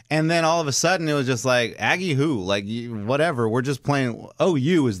 Aggies. And then all of a sudden it was just Aggie who? Whatever. We're just playing.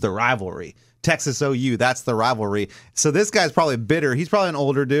 OU is the rivalry. Texas OU, that's the rivalry. So this guy's probably bitter. He's probably an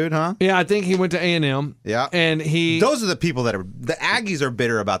older dude, huh? Yeah, I think he went to A&M. Yeah. And those are the people the Aggies are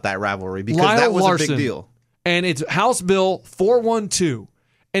bitter about that rivalry because Lyle that was Larson, a big deal. And it's House Bill 412.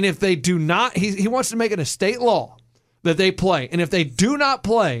 And if they do not, he wants to make it a state law that they play. And if they do not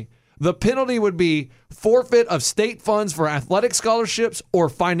play, the penalty would be forfeit of state funds for athletic scholarships or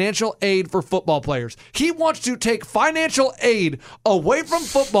financial aid for football players. He wants to take financial aid away from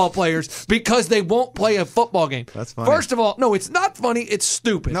football players because they won't play a football game. That's funny. First of all, no, it's not funny. It's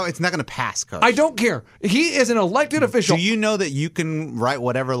stupid. No, it's not going to pass, Coach. I don't care. He is an elected official. Do you know that you can write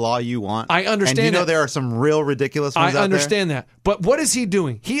whatever law you want? I understand And you know that. there are some real ridiculous ones out there? I understand that. But what is he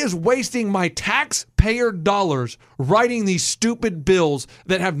doing? He is wasting my taxpayer dollars writing these stupid bills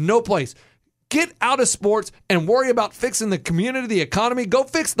that have no place. Get out of sports and worry about fixing the community, the economy. Go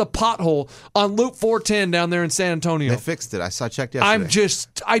fix the pothole on Loop 410 down there in San Antonio. They fixed it. I checked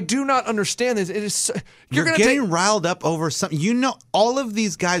yesterday. I do not understand this. It is You're gonna getting riled up over something. You know, all of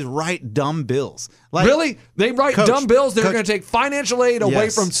these guys write dumb bills. Really? They write Coach, dumb bills that are Coach- going to take financial aid away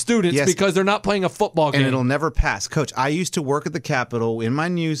Yes. from students Yes. because they're not playing a football game. And it'll never pass. Coach, I used to work at the Capitol in my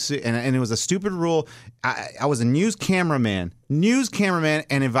news, and it was a stupid rule. I was a news cameraman,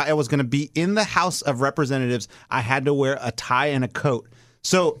 and if I was going to be in the House of Representatives, I had to wear a tie and a coat.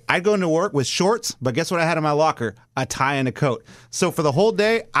 So I'd go into work with shorts, but guess what I had in my locker? A tie and a coat. So for the whole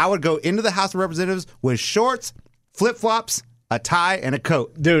day, I would go into the House of Representatives with shorts, flip-flops, a tie, and a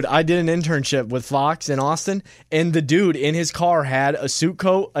coat. Dude, I did an internship with Fox in Austin, and the dude in his car had a suit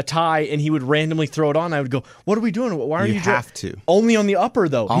coat, a tie, and he would randomly throw it on. I would go, "What are we doing? Why are you?" You have to. Only on the upper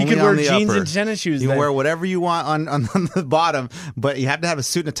though. Only he could on wear the jeans upper. and tennis shoes. You then. can wear whatever you want on the bottom, but you have to have a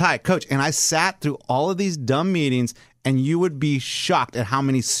suit and a tie. Coach, and I sat through all of these dumb meetings, and you would be shocked at how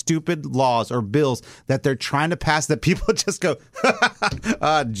many stupid laws or bills that they're trying to pass that people just go,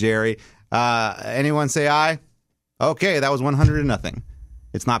 Jerry. Anyone say aye? Okay, that was 100-0.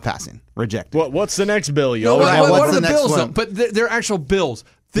 It's not passing. Rejected. What's the next bill, No, yo? Right, what what's are the the next bills, though? one? But they're actual bills.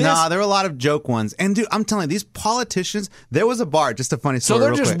 Nah, there were a lot of joke ones. And dude, I'm telling you, these politicians, there was a bar, just a funny So story. they're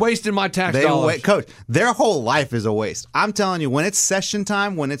real just quick. wasting my tax dollars. Coach, their whole life is a waste. I'm telling you, when it's session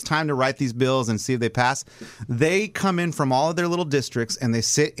time, when it's time to write these bills and see if they pass, they come in from all of their little districts and they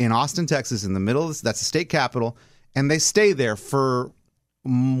sit in Austin, Texas, in the middle of this, that's the state capital, and they stay there for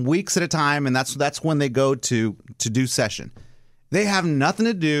weeks at a time, and that's when they go to do session. They have nothing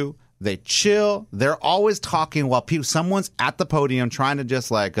to do They chill. They're always talking while someone's at the podium trying to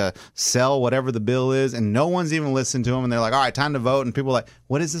just like sell whatever the bill is, and no one's even listening to them. And they're like, all right, time to vote. And people are like,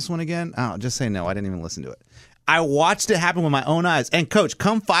 what is this one again? Oh, just say no. I didn't even listen to it. I watched it happen with my own eyes. And coach,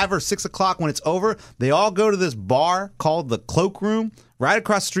 come 5 or 6 o'clock when it's over, they all go to this bar called the Cloakroom right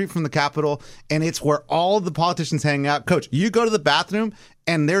across the street from the Capitol. And it's where all the politicians hang out. Coach, you go to the bathroom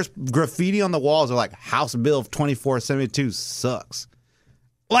and there's graffiti on the walls. They're like, House Bill 2472 sucks.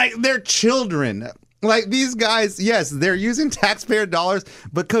 Like, they're children. Like, these guys, yes, they're using taxpayer dollars,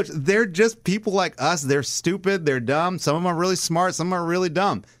 but, Coach, they're just people like us. They're stupid. They're dumb. Some of them are really smart. Some are really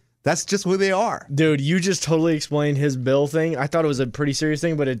dumb. That's just who they are. Dude, you just totally explained his bill thing. I thought it was a pretty serious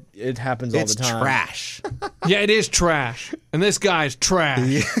thing, but it happens all the time. It's trash. Yeah, it is trash. And this guy's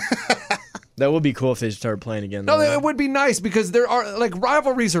trash. That would be cool if they started playing again. No, though. it would be nice because there are, like,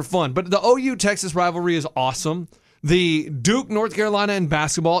 rivalries are fun, but the OU-Texas rivalry is awesome. The Duke, North Carolina in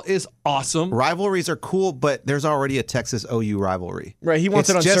basketball is awesome. Rivalries are cool, but there's already a Texas OU rivalry. Right, he wants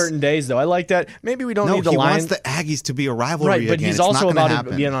It's it on just- certain days, though. I like that. Maybe we don't No, need the he Lions. wants the Aggies to be a rivalry Right, but again. he's It's also not gonna about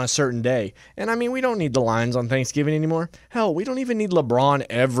happen. it being on a certain day. And I mean, we don't need the Lions on Thanksgiving anymore. Hell, we don't even need LeBron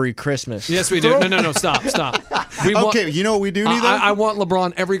every Christmas. Yes, we do. No, stop. We want- Okay, you know what we do need, though? I want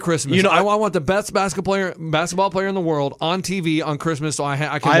LeBron every Christmas. You know, I want the best basketball player in the world on TV on Christmas, so I can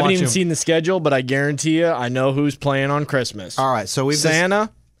watch him. I haven't even seen the schedule, but I guarantee you, I know who's playing on Christmas. All right, so Santa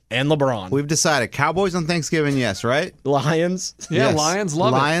and LeBron. we've decided Cowboys on Thanksgiving, yes, right? Lions, Yeah, Yes. Lions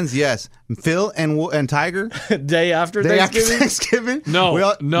love it. Lions, yes. Phil and Tiger, day after day after Thanksgiving. Thanksgiving. No,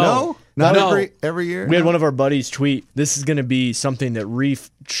 no. not No. every year. We had No? one of our buddies tweet, this is going to be something that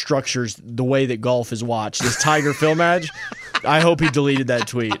restructures the way that golf is watched. This Tiger Phil match. I hope he deleted that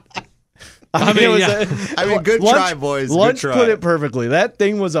tweet. I mean, it was yeah. I mean, good try, boys. Good Lunch try. put it perfectly. That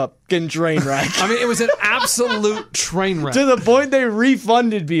thing was a fucking train wreck. I mean, it was an absolute train wreck. To the point they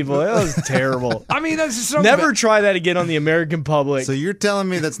refunded people. It was terrible. I mean, that's just so Never try that again on the American public. So you're telling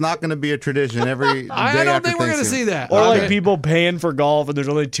me that's not going to be a tradition every day I don't after think we're going to Thanksgiving? see that. Or like Okay. people paying for golf and there's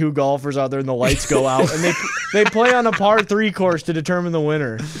only 2 golfers out there and the lights go out and they play on a par 3 course to determine the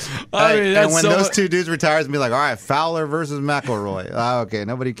winner. I mean, and that's when so those 2 dudes retire, it's gonna be like, all right, Fowler versus McElroy. Okay,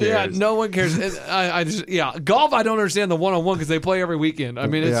 nobody cares. Yeah, no one cares. I just, golf, I don't understand the one-on-one because they play every weekend. I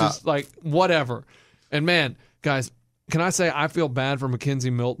mean, it's Yeah. just like whatever. And man, guys, can I say I feel bad for Mackenzie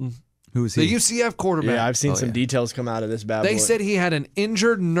Milton, Who's the he? UCF quarterback? Yeah, I've seen some yeah. details come out of this bad They boy. said he had an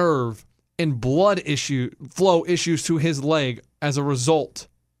injured nerve and blood flow issues to his leg as a result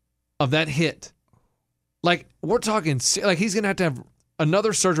of that hit. Like, we're talking, like he's going to have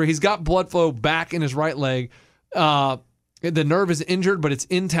another surgery. He's got blood flow back in his right leg. The nerve is injured, but it's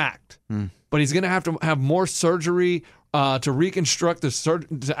intact. But he's going to have more surgery to reconstruct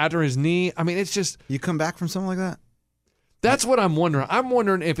after his knee. I mean, it's just, You come back from something like that? that's what I'm wondering. I'm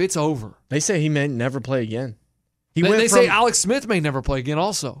wondering if it's over. They say he may never play again. They say Alex Smith may never play again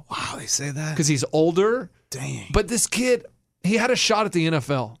also Wow, they say that. because he's older. Dang. But this kid, he had a shot at the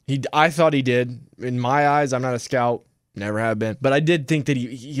NFL. I thought he did. In my eyes, I'm not a scout. Never have been. But I did think that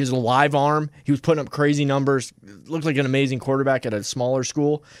he has a live arm. He was putting up crazy numbers. Looked like an amazing quarterback at a smaller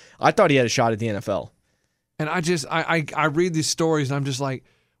school. I thought he had a shot at the NFL. And I read these stories and I'm just like,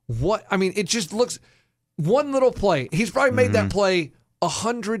 what? I mean, it just looks, one little play. He's probably made that play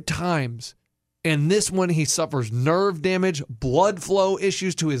 100 times. And this one, he suffers nerve damage, blood flow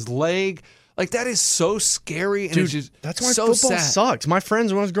issues to his leg. Like, that is so scary. And it's just That's why so football sad. sucks. My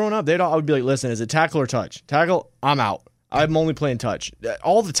friends, when I was growing up, I would be like, listen, is it tackle or touch? Tackle, I'm out. I'm only playing touch.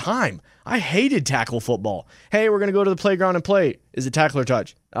 All the time. I hated tackle football. Hey, we're going to go to the playground and play. Is it tackle or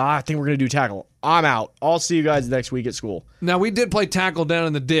touch? I think we're going to do tackle. I'm out. I'll see you guys next week at school. Now, we did play tackle down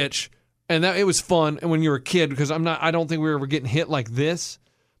in the ditch, and it was fun. And when you were a kid, because I don't think we were ever getting hit like this.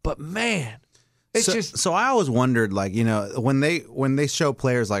 But man, it's just So I always wondered, like, you know, when they show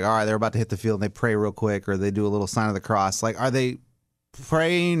players like, all right, they're about to hit the field and they pray real quick or they do a little sign of the cross, like, are they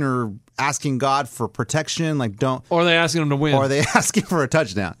praying or asking God for protection? Like, don't, or are they asking him to win? or are they asking for a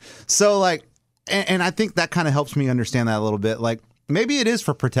touchdown? So, like, and I think that kind of helps me understand that a little bit. Like, maybe it is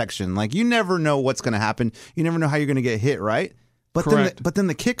for protection. Like, you never know what's going to happen. You never know how you're going to get hit, right? But Correct. then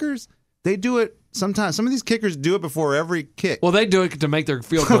the kickers, they do it sometimes. Some of these kickers do it before every kick. Well, they do it to make their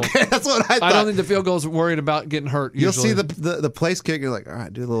field goal. Okay, that's what I thought. I don't think the field goal's worried about getting hurt. You'll Usually. see the place kick. You're like, all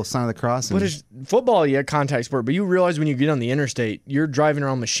right, do a little sign of the cross. And What is football? Yeah, contact sport. But you realize when you get on the interstate, you're driving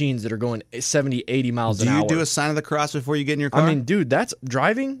around machines that are going 70, 80 miles do an hour. you do a sign of the cross before you get in your car? I mean, dude, that's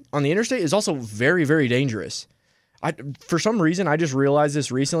driving on the interstate is also very, very dangerous. For some reason, I just realized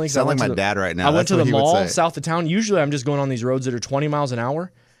this recently. 'cause Sound I went like to my dad right now. I went That's to what the he would mall say. south of town. Usually, I'm just going on these roads that are 20 miles an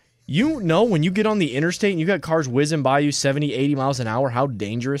hour. You know when you get on the interstate and you got cars whizzing by you 70, 80 miles an hour, how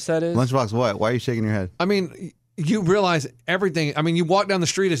dangerous that is? Lunchbox, what? Why are you shaking your head? I mean, you realize everything. I mean, you walk down the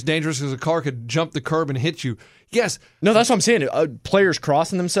street, it's dangerous because a car could jump the curb and hit you. Yes. No, that's what I'm saying. Players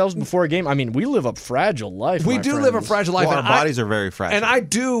crossing themselves before a game. I mean, we live a fragile life. We my do friends. live a fragile life. Well, our and bodies are very fragile. And I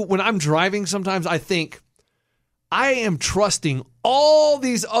do, when I'm driving, sometimes I think, I am trusting all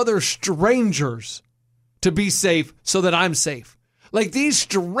these other strangers to be safe so that I'm safe. Like these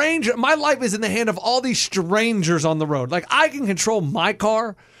strangers, my life is in the hand of all these strangers on the road. Like I can control my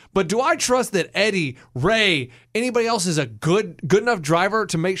car, but do I trust that Eddie, Ray, anybody else is a good enough driver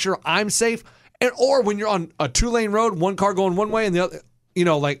to make sure I'm safe? And or when you're on a 2-lane road, one car going one way and the other,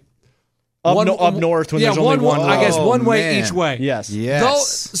 like up north when there's only one. I guess one way man. each way. Yes.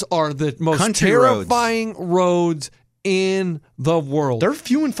 Those are the most Country terrifying roads in the world. They're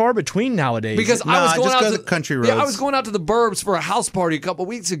few and far between nowadays. Because I was going just out go to to country Yeah, I roads. was going out to the burbs for a house party a couple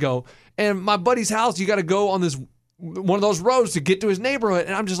weeks ago, and my buddy's house, you got to go on this one of those roads to get to his neighborhood,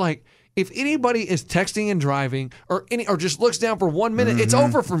 and I'm just like, if anybody is texting and driving or just looks down for 1 minute, it's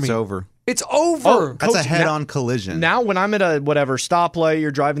over for me. It's over. It's over. Oh, That's a Coach, head-on collision. Now, when I'm at a whatever stoplight,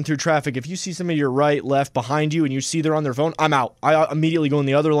 you're driving through traffic, if you see somebody to your right, left, behind you, and you see they're on their phone, I'm out. I immediately go in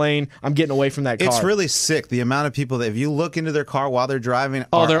the other lane. I'm getting away from that car. It's really sick, the amount of people that if you look into their car while they're driving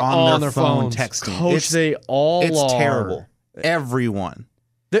they're on on their their phone phones. texting. Coach, they all It's are. terrible. Everyone.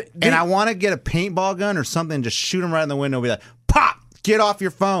 And I want to get a paintball gun or something and just shoot them right in the window and be like, pop, get off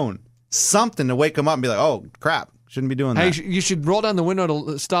your phone. Something to wake them up and be like, oh, crap, shouldn't be doing Hey, that. you should roll down the window to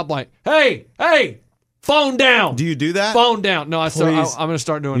stoplight. Hey, phone down. Do you do that? Phone down. No, I'm Please. going to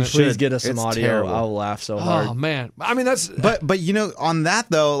start doing it. Please get us some It's audio. terrible. I'll laugh so hard. Oh man, I mean that's. But on that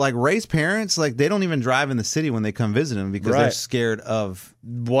though, like Ray's parents, like they don't even drive in the city when they come visit him because they're Right. scared of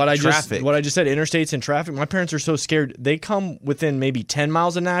What I just traffic. said, interstates and traffic. My parents are so scared. They come within maybe 10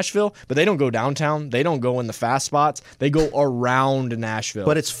 miles of Nashville, but they don't go downtown. They don't go in the fast spots. They go around Nashville.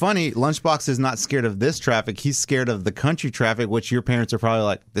 But it's funny, Lunchbox is not scared of this traffic. He's scared of the country traffic, which your parents are probably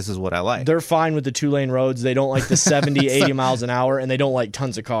like, this is what I like. they're fine with the 2-lane roads. They don't like the 70, 80 miles an hour, and they don't like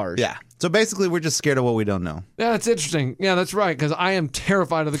tons of cars. Yeah. So basically, we're just scared of what we don't know. Yeah, that's interesting. Yeah, that's right, because I am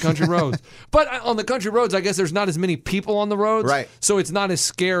terrified of the country roads. But on the country roads, I guess there's not as many people on the roads. Right. So it's not as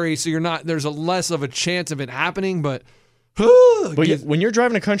scary. So there's a less of a chance of it happening. But When you're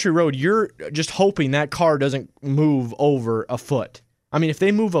driving a country road, you're just hoping that car doesn't move over a foot. I mean, if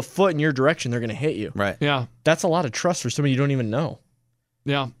they move a foot in your direction, they're going to hit you. Right. yeah. That's a lot of trust for somebody you don't even know.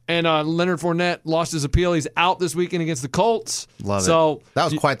 Yeah. And Leonard Fournette lost his appeal. He's out this weekend against the Colts. Love So it. That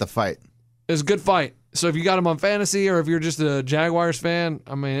was quite the fight. it was a good fight. So if you got him on fantasy or if you're just a Jaguars fan,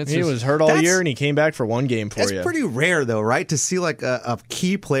 I mean, He was hurt all That's- year, and he came back for one game for It's you. pretty rare, though, right? To see like a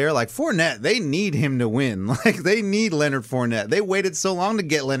key player like Fournette. They need him to win. Like they need Leonard Fournette. They waited so long to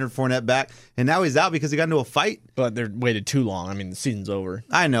get Leonard Fournette back, and now he's out because he got into a fight. But they waited too long. I mean, the season's over.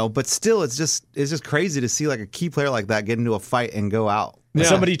 I know, but still, it's just crazy to see like a key player like that get into a fight and go out. Yeah.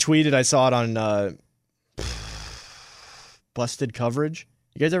 Somebody tweeted, I saw it on Busted Coverage.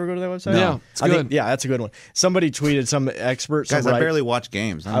 You guys ever go to that website? Yeah, it's good. Yeah, that's a good one. Somebody tweeted, some expert. Guys, some I barely watch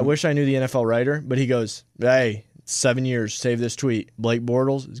games. I wish I knew the NFL writer, but he goes, hey, 7 years, save this tweet. Blake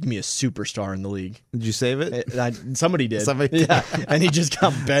Bortles is going to be a superstar in the league. Did you save it? Somebody did. Somebody- Yeah, and he just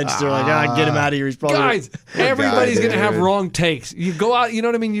got benched. They're like, get him out of here. He's probably Guys, everybody's guy, going to have dude. wrong takes. You go out, you know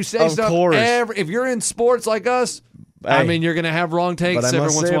what I mean? You say Of stuff. course. If you're in sports like us, I Hey. mean, you're going to have wrong takes But I every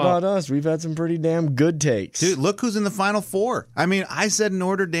must once say in a while. about us, we've had some pretty damn good takes. Dude, look who's in the Final Four. I mean, I said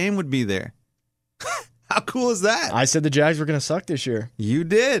Notre Dame would be there. How cool is that? I said the Jags were going to suck this year. You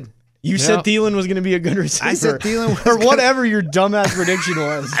did. You said Thielen was going to be a good receiver. I said Thielen was or gonna- whatever your dumbass prediction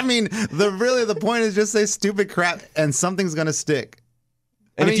was. I mean, the point is just say stupid crap and something's going to stick.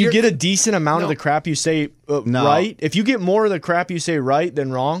 And I mean, if you you're- get a decent amount of No. the crap you say No. right, if you get more of the crap you say right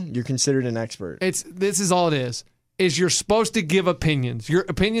than wrong, you're considered an expert. This is all it is you're supposed to give opinions. Your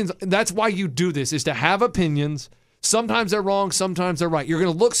opinions, that's why you do this, is to have opinions. Sometimes they're wrong, sometimes they're right. You're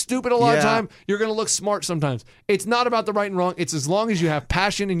going to look stupid a lot of Yeah. time. You're going to look smart sometimes. It's not about the right and wrong. It's as long as you have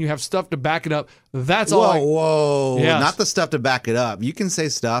passion and you have stuff to back it up. That's all. Whoa. Yes. Not the stuff to back it up. You can say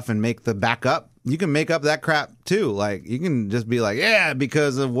stuff and make the backup. You can make up that crap too. Like you can just be like, yeah,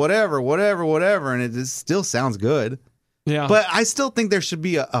 because of whatever, and it just still sounds good. Yeah. But I still think there should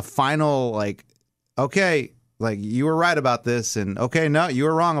be a final like, okay, like you were right about this, and okay, no, you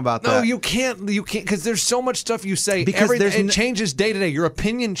were wrong about no, that. you can't, because there's so much stuff you say. Because there's it no- changes day to day. Your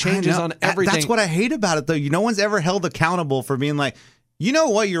opinion I changes know. on everything. That's what I hate about it, though. No one's ever held accountable for being like, You know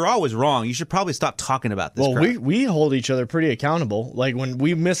what? You're always wrong. You should probably stop talking about this. Well, crap. we hold each other pretty accountable. Like when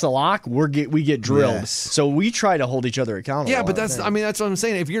we miss a lock, we get drilled. Yes. So we try to hold each other accountable. Yeah, but that's what I'm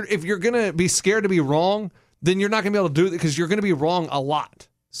saying. If you're gonna be scared to be wrong, then you're not gonna be able to do it because you're gonna be wrong a lot.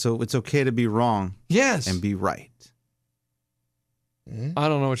 So it's okay to be wrong Yes. and be right. I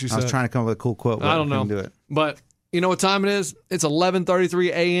don't know what you said. I was trying to come up with a cool quote. But I don't know. couldn't do it. But you know what time it is? It's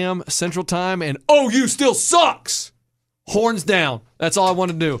 11:33 a.m. Central Time, and OU still sucks. Horns down. That's all I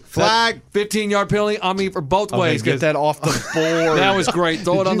want to do. Flag. 15-yard penalty on me for both Okay, ways. get 'cause that off the board. that was great.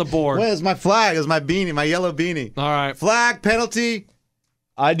 Throw it on the board. Where's my flag? It's my beanie, my yellow beanie. All right. Flag, penalty,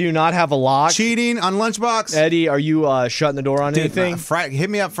 I do not have a lock. cheating on lunchbox. Eddie, are you shutting the door on Dude, anything? hit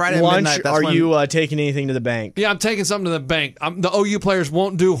me up Friday at Lunch? midnight. That's Are when- you taking anything to the bank? Yeah, I'm taking something to the bank. The OU players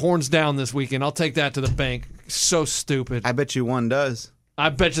won't do horns down this weekend. I'll take that to the bank. So stupid. I bet you one does. I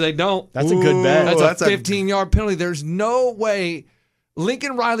bet you they don't. That's a good bet. That's Ooh, a 15-yard penalty. There's no way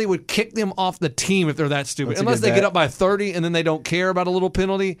Lincoln Riley would kick them off the team if they're that stupid. That's a Unless good they bet. get up by 30 and then they don't care about a little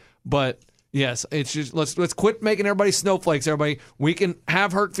penalty. But yes, it's just let's quit making everybody snowflakes. Everybody, we can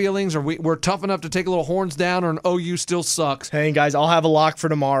have hurt feelings, or we're tough enough to take a little horns down, or an OU still sucks. Hey guys, I'll have a lock for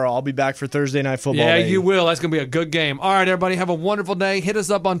tomorrow. I'll be back for Thursday night football. Yeah, baby. you will. That's going to be a good game. All right, everybody, have a wonderful day. Hit us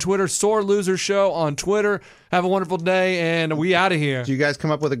up on Twitter, Sore Loser Show on Twitter. Have a wonderful day, and we out of here. Do you guys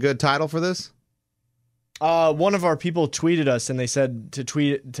come up with a good title for this? One of our people tweeted us and they said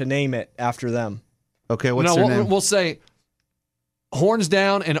to name it after them. Okay, what's their name? We'll say horns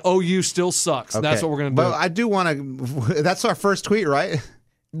down and OU still sucks. That's Okay. what we're going to do. But I do want to. That's our first tweet, right?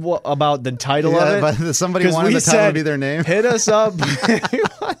 What about the title Yeah, of it? but somebody 'Cause wanted we the title to said, be their name. Hit us up. We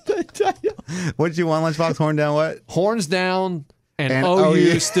want the title. What did you want, Lunchbox? Horn down what? Horns down and, And OU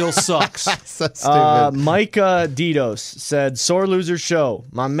OU still sucks. So stupid. Micah Didos said, "Sore Loser Show,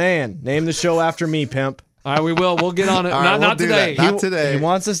 my man. Name the show after me, pimp." All right, we will. We'll get on it. All right, not we'll do today. that. Not today. He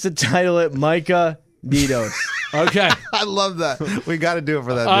wants us to title it Micah Didos. Okay. I love that. We got to do it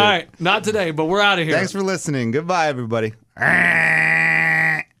for that. All dude. right. Not today, but we're out of here. Thanks for listening. Goodbye, everybody.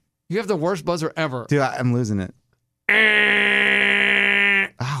 You have the worst buzzer ever. Dude, I'm losing it. Oh,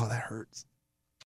 that hurts.